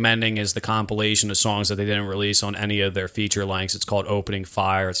I'm recommending is the compilation of songs that they didn't release on any of their feature lengths. It's called Opening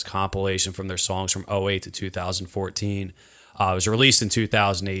Fire. It's a compilation from their songs from 2008 to 2014. It was released in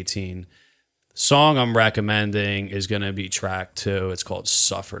 2018. Song I'm recommending is going to be track 2. It's called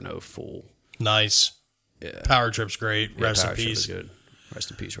Suffer No Fool. Nice. Yeah. Power Trip's great. Rest in Power Trip peace. is good. Rest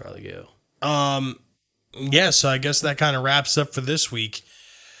in peace, Riley Gale. Yeah, so I guess that kind of wraps up for this week.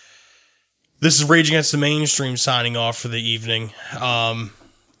 This is Rage Against the Mainstream signing off for the evening.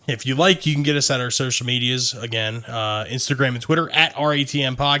 If you like, you can get us at our social medias. Again, Instagram and Twitter at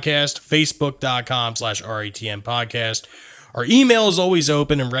RATM Podcast, Facebook.com/RATM Podcast. Our email is always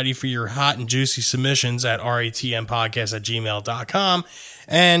open and ready for your hot and juicy submissions at ratmpodcast@gmail.com.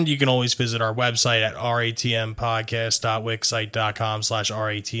 And you can always visit our website at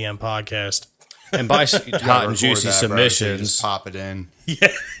ratmpodcast.wixsite.com/RATM Podcast. And by hot and Record juicy that, bro, so you just submissions, pop it in.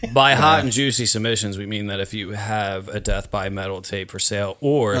 by hot and juicy submissions, we mean that if you have a Death by Metal tape for sale,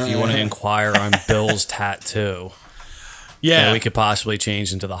 or if you want to inquire on Bill's tattoo, Yeah. that we could possibly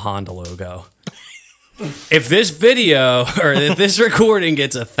change into the Honda logo. if this video or if this recording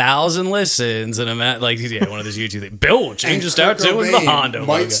gets 1,000 listens and I'm at like one of those YouTube things, Bill will change his tattoo in the Honda.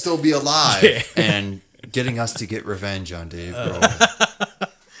 Might still be alive and getting us to get revenge on Dave Grohl.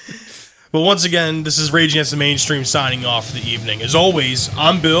 But once again, this is Rage Against the Mainstream signing off for the evening. As always,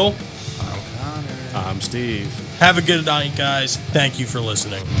 I'm Bill. I'm Connor. I'm Steve. Have a good night, guys. Thank you for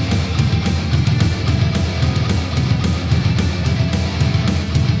listening.